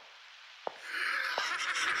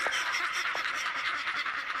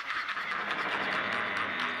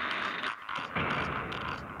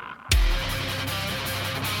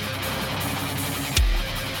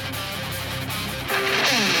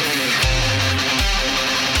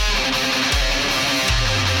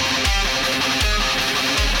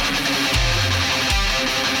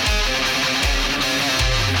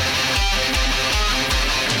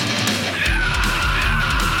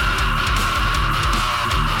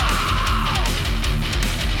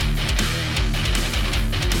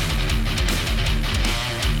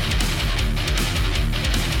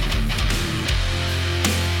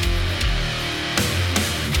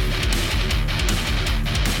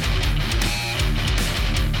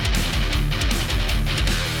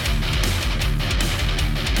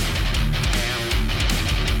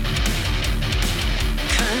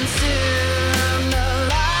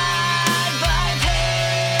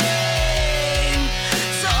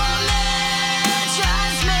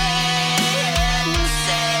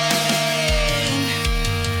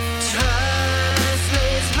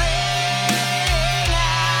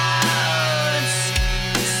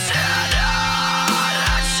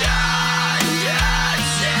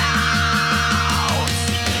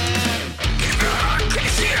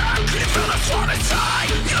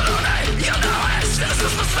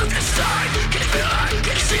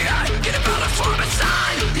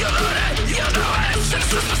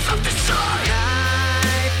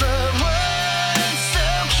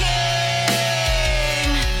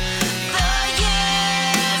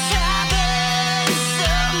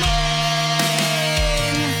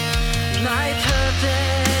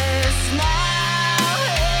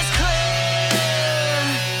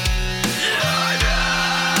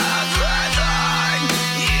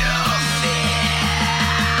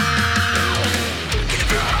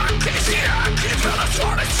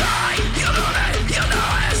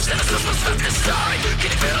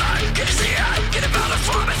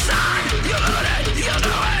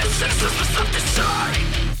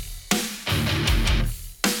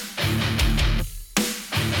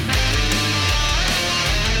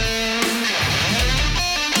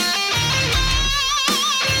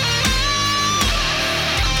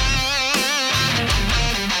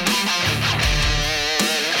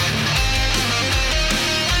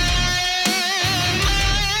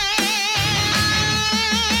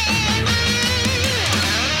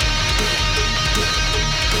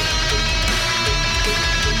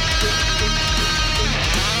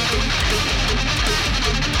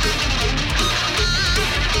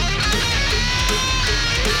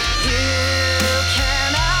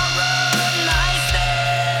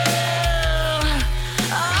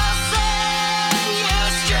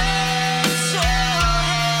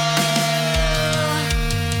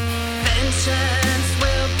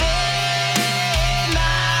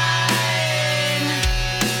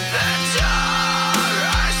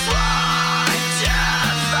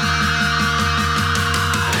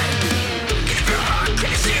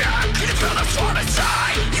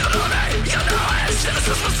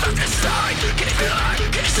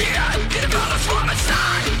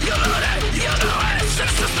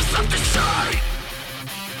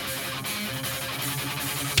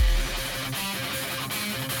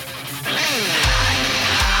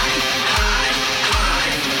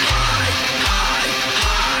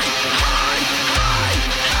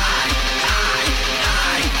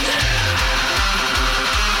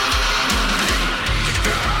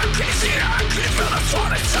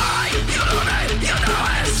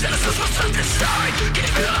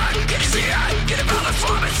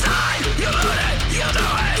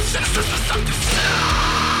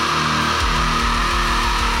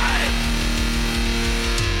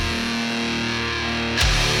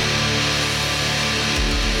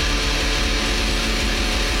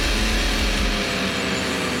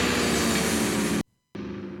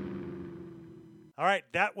 All right,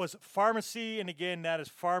 that was Pharmacy, and again, that is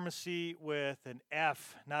Pharmacy with an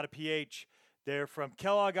F, not a PH. They're from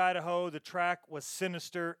Kellogg, Idaho. The track was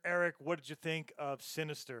Sinister. Eric, what did you think of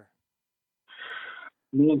Sinister?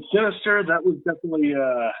 Man, Sinister, that was definitely,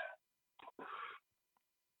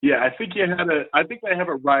 yeah, I think they have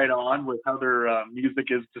it right on with how their music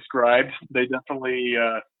is described. They definitely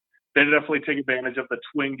take advantage of the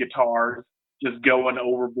twin guitars, just going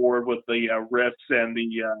overboard with the riffs and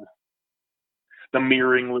the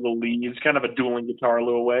mirroring little leads, kind of a dueling guitar a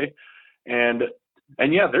little way. And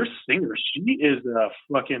And yeah, their singer, she is a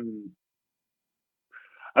fucking,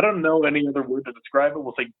 I don't know any other word to describe it.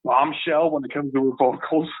 We'll say bombshell when it comes to her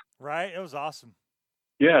vocals. Right? It was awesome.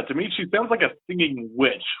 Yeah, to me, she sounds like a singing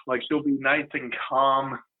witch. Like she'll be nice and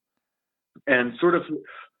calm and sort of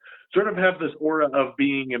have this aura of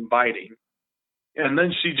being inviting. And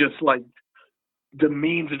then she just like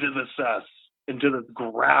demeans into this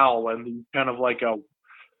growl and these kind of like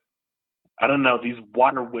I don't know, these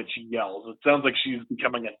water witch yells. It sounds like she's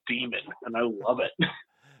becoming a demon, and I love it.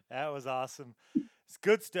 That was awesome. It's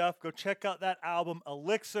good stuff. Go check out that album,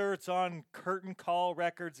 Elixir. It's on Curtain Call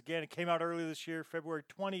Records. Again, it came out earlier this year, February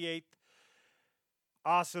 28th.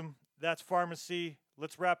 Awesome. That's Pharmacy.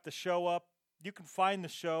 Let's wrap the show up. You can find the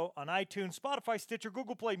show on iTunes, Spotify, Stitcher,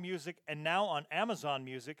 Google Play Music, and now on Amazon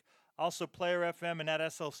Music. Also, Player FM and at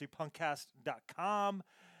slcpunkcast.com.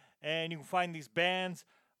 And you can find these bands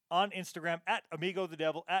on Instagram at Amigo the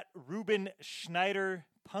Devil, at Ruben Schneider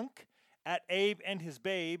Punk, at Abe and His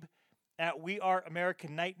Babe, at We Are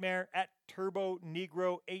American Nightmare, at Turbo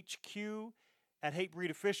Negro HQ, at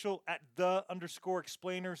Hatebreed Official, at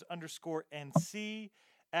the_explainers_NC,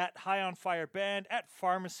 at High on Fire Band, at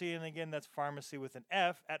Pharmacy, and again, that's Pharmacy with an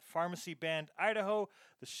F, at Pharmacy Band Idaho.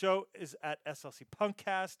 The show is at SLC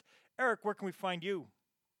Punkcast. Eric, where can we find you?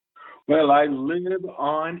 Well, I live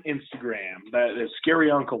on Instagram. That is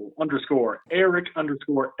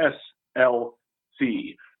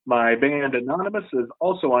scaryuncle_Eric_SLC. My band Anonymous is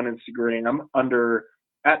also on Instagram under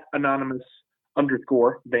at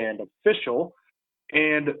Anonymous_band official.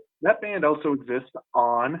 And that band also exists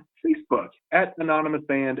on Facebook at Anonymous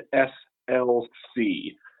Band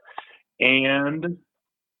SLC. And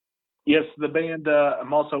yes, the band,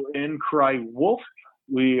 I'm also in Cry Wolf.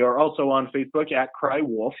 We are also on Facebook at Cry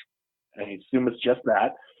Wolf. I assume it's just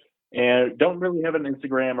that. And don't really have an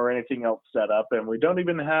Instagram or anything else set up. And we don't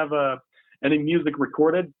even have any music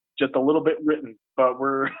recorded, just a little bit written. But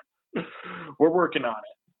we're working on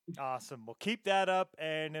it. Awesome. We'll keep that up,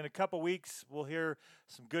 and in a couple weeks, we'll hear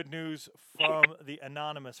some good news from the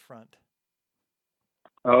Anonymous front.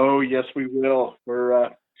 Oh, yes, we will.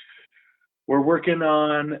 We're working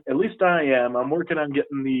on, at least I am, I'm working on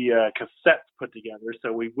getting the cassettes put together,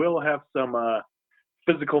 so we will have some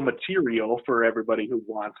physical material for everybody who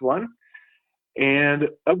wants one. And,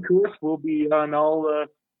 of course, we'll be on all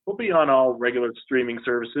regular streaming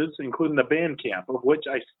services, including the Bandcamp, of which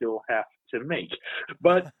I still have to make.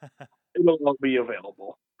 But it'll all be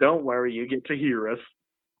available. Don't worry, you get to hear us.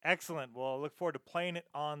 Excellent. Well, I look forward to playing it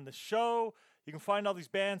on the show. You can find all these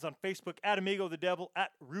bands on Facebook at Amigo the Devil,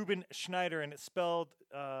 at Ruben Schneider, and it's spelled,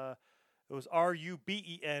 it was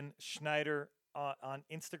R-U-B-E-N Schneider on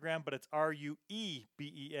Instagram, but it's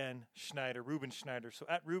R-U-E-B-E-N Schneider, Ruben Schneider. So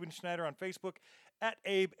at Ruben Schneider on Facebook, at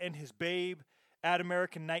Abe and His Babe, at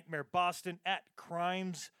American Nightmare Boston, at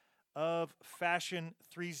Crimes of Fashion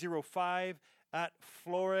 305, at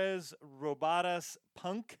Flores Robadas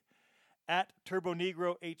Punk, at Turbo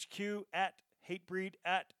Negro HQ, at Hatebreed,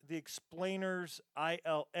 at The Explainers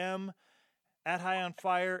ILM, at High on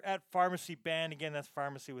Fire, at Pharmacy Band. Again, that's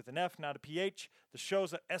Pharmacy with an F, not a PH. The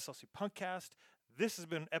show's at SLC Punkcast. This has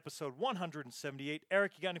been episode 178.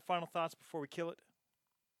 Eric, you got any final thoughts before we kill it?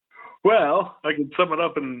 Well, I can sum it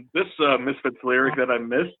up in this Misfits lyric that I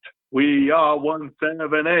missed. We are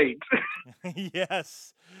 178.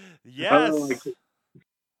 Yes. Yes.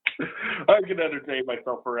 I can entertain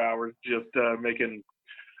myself for hours just making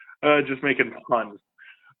puns.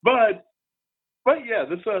 But yeah,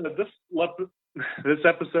 this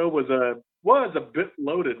episode was a bit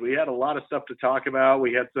loaded. We had a lot of stuff to talk about.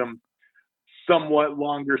 We had some somewhat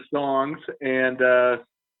longer songs, and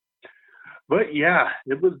but yeah,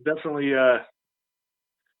 it was definitely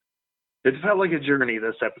it felt like a journey,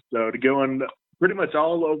 this episode, going pretty much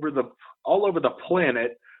all over the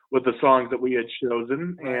planet with the songs that we had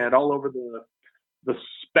chosen, and all over the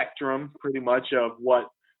spectrum pretty much of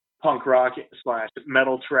what punk rock /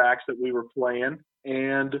 metal tracks that we were playing.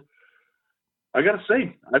 And I gotta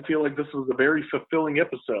say, I feel like this was a very fulfilling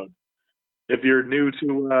episode. If you're new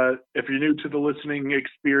to the listening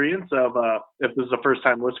experience of if this is the first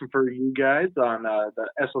time listening for you guys on the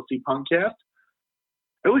SLC Punkcast,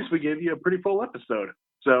 at least we gave you a pretty full episode.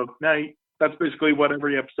 So now that's basically what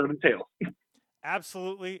every episode entails.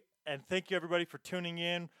 Absolutely. And thank you, everybody, for tuning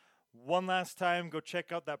in. One last time, go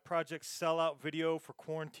check out that Project Sellout video for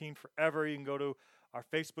Quarantine Forever. You can go to our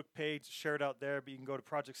Facebook page, share it out there, but you can go to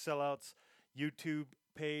Project Sellout's YouTube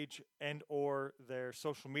page and or their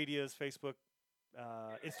social medias, Facebook,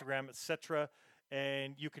 Instagram, etc.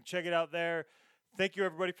 And you can check it out there. Thank you,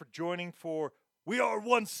 everybody, for joining for We Are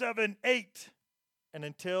 178. And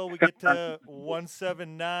until we get to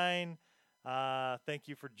 179, Thank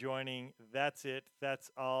you for joining. That's it. That's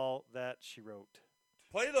all that she wrote.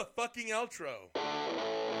 Play the fucking outro.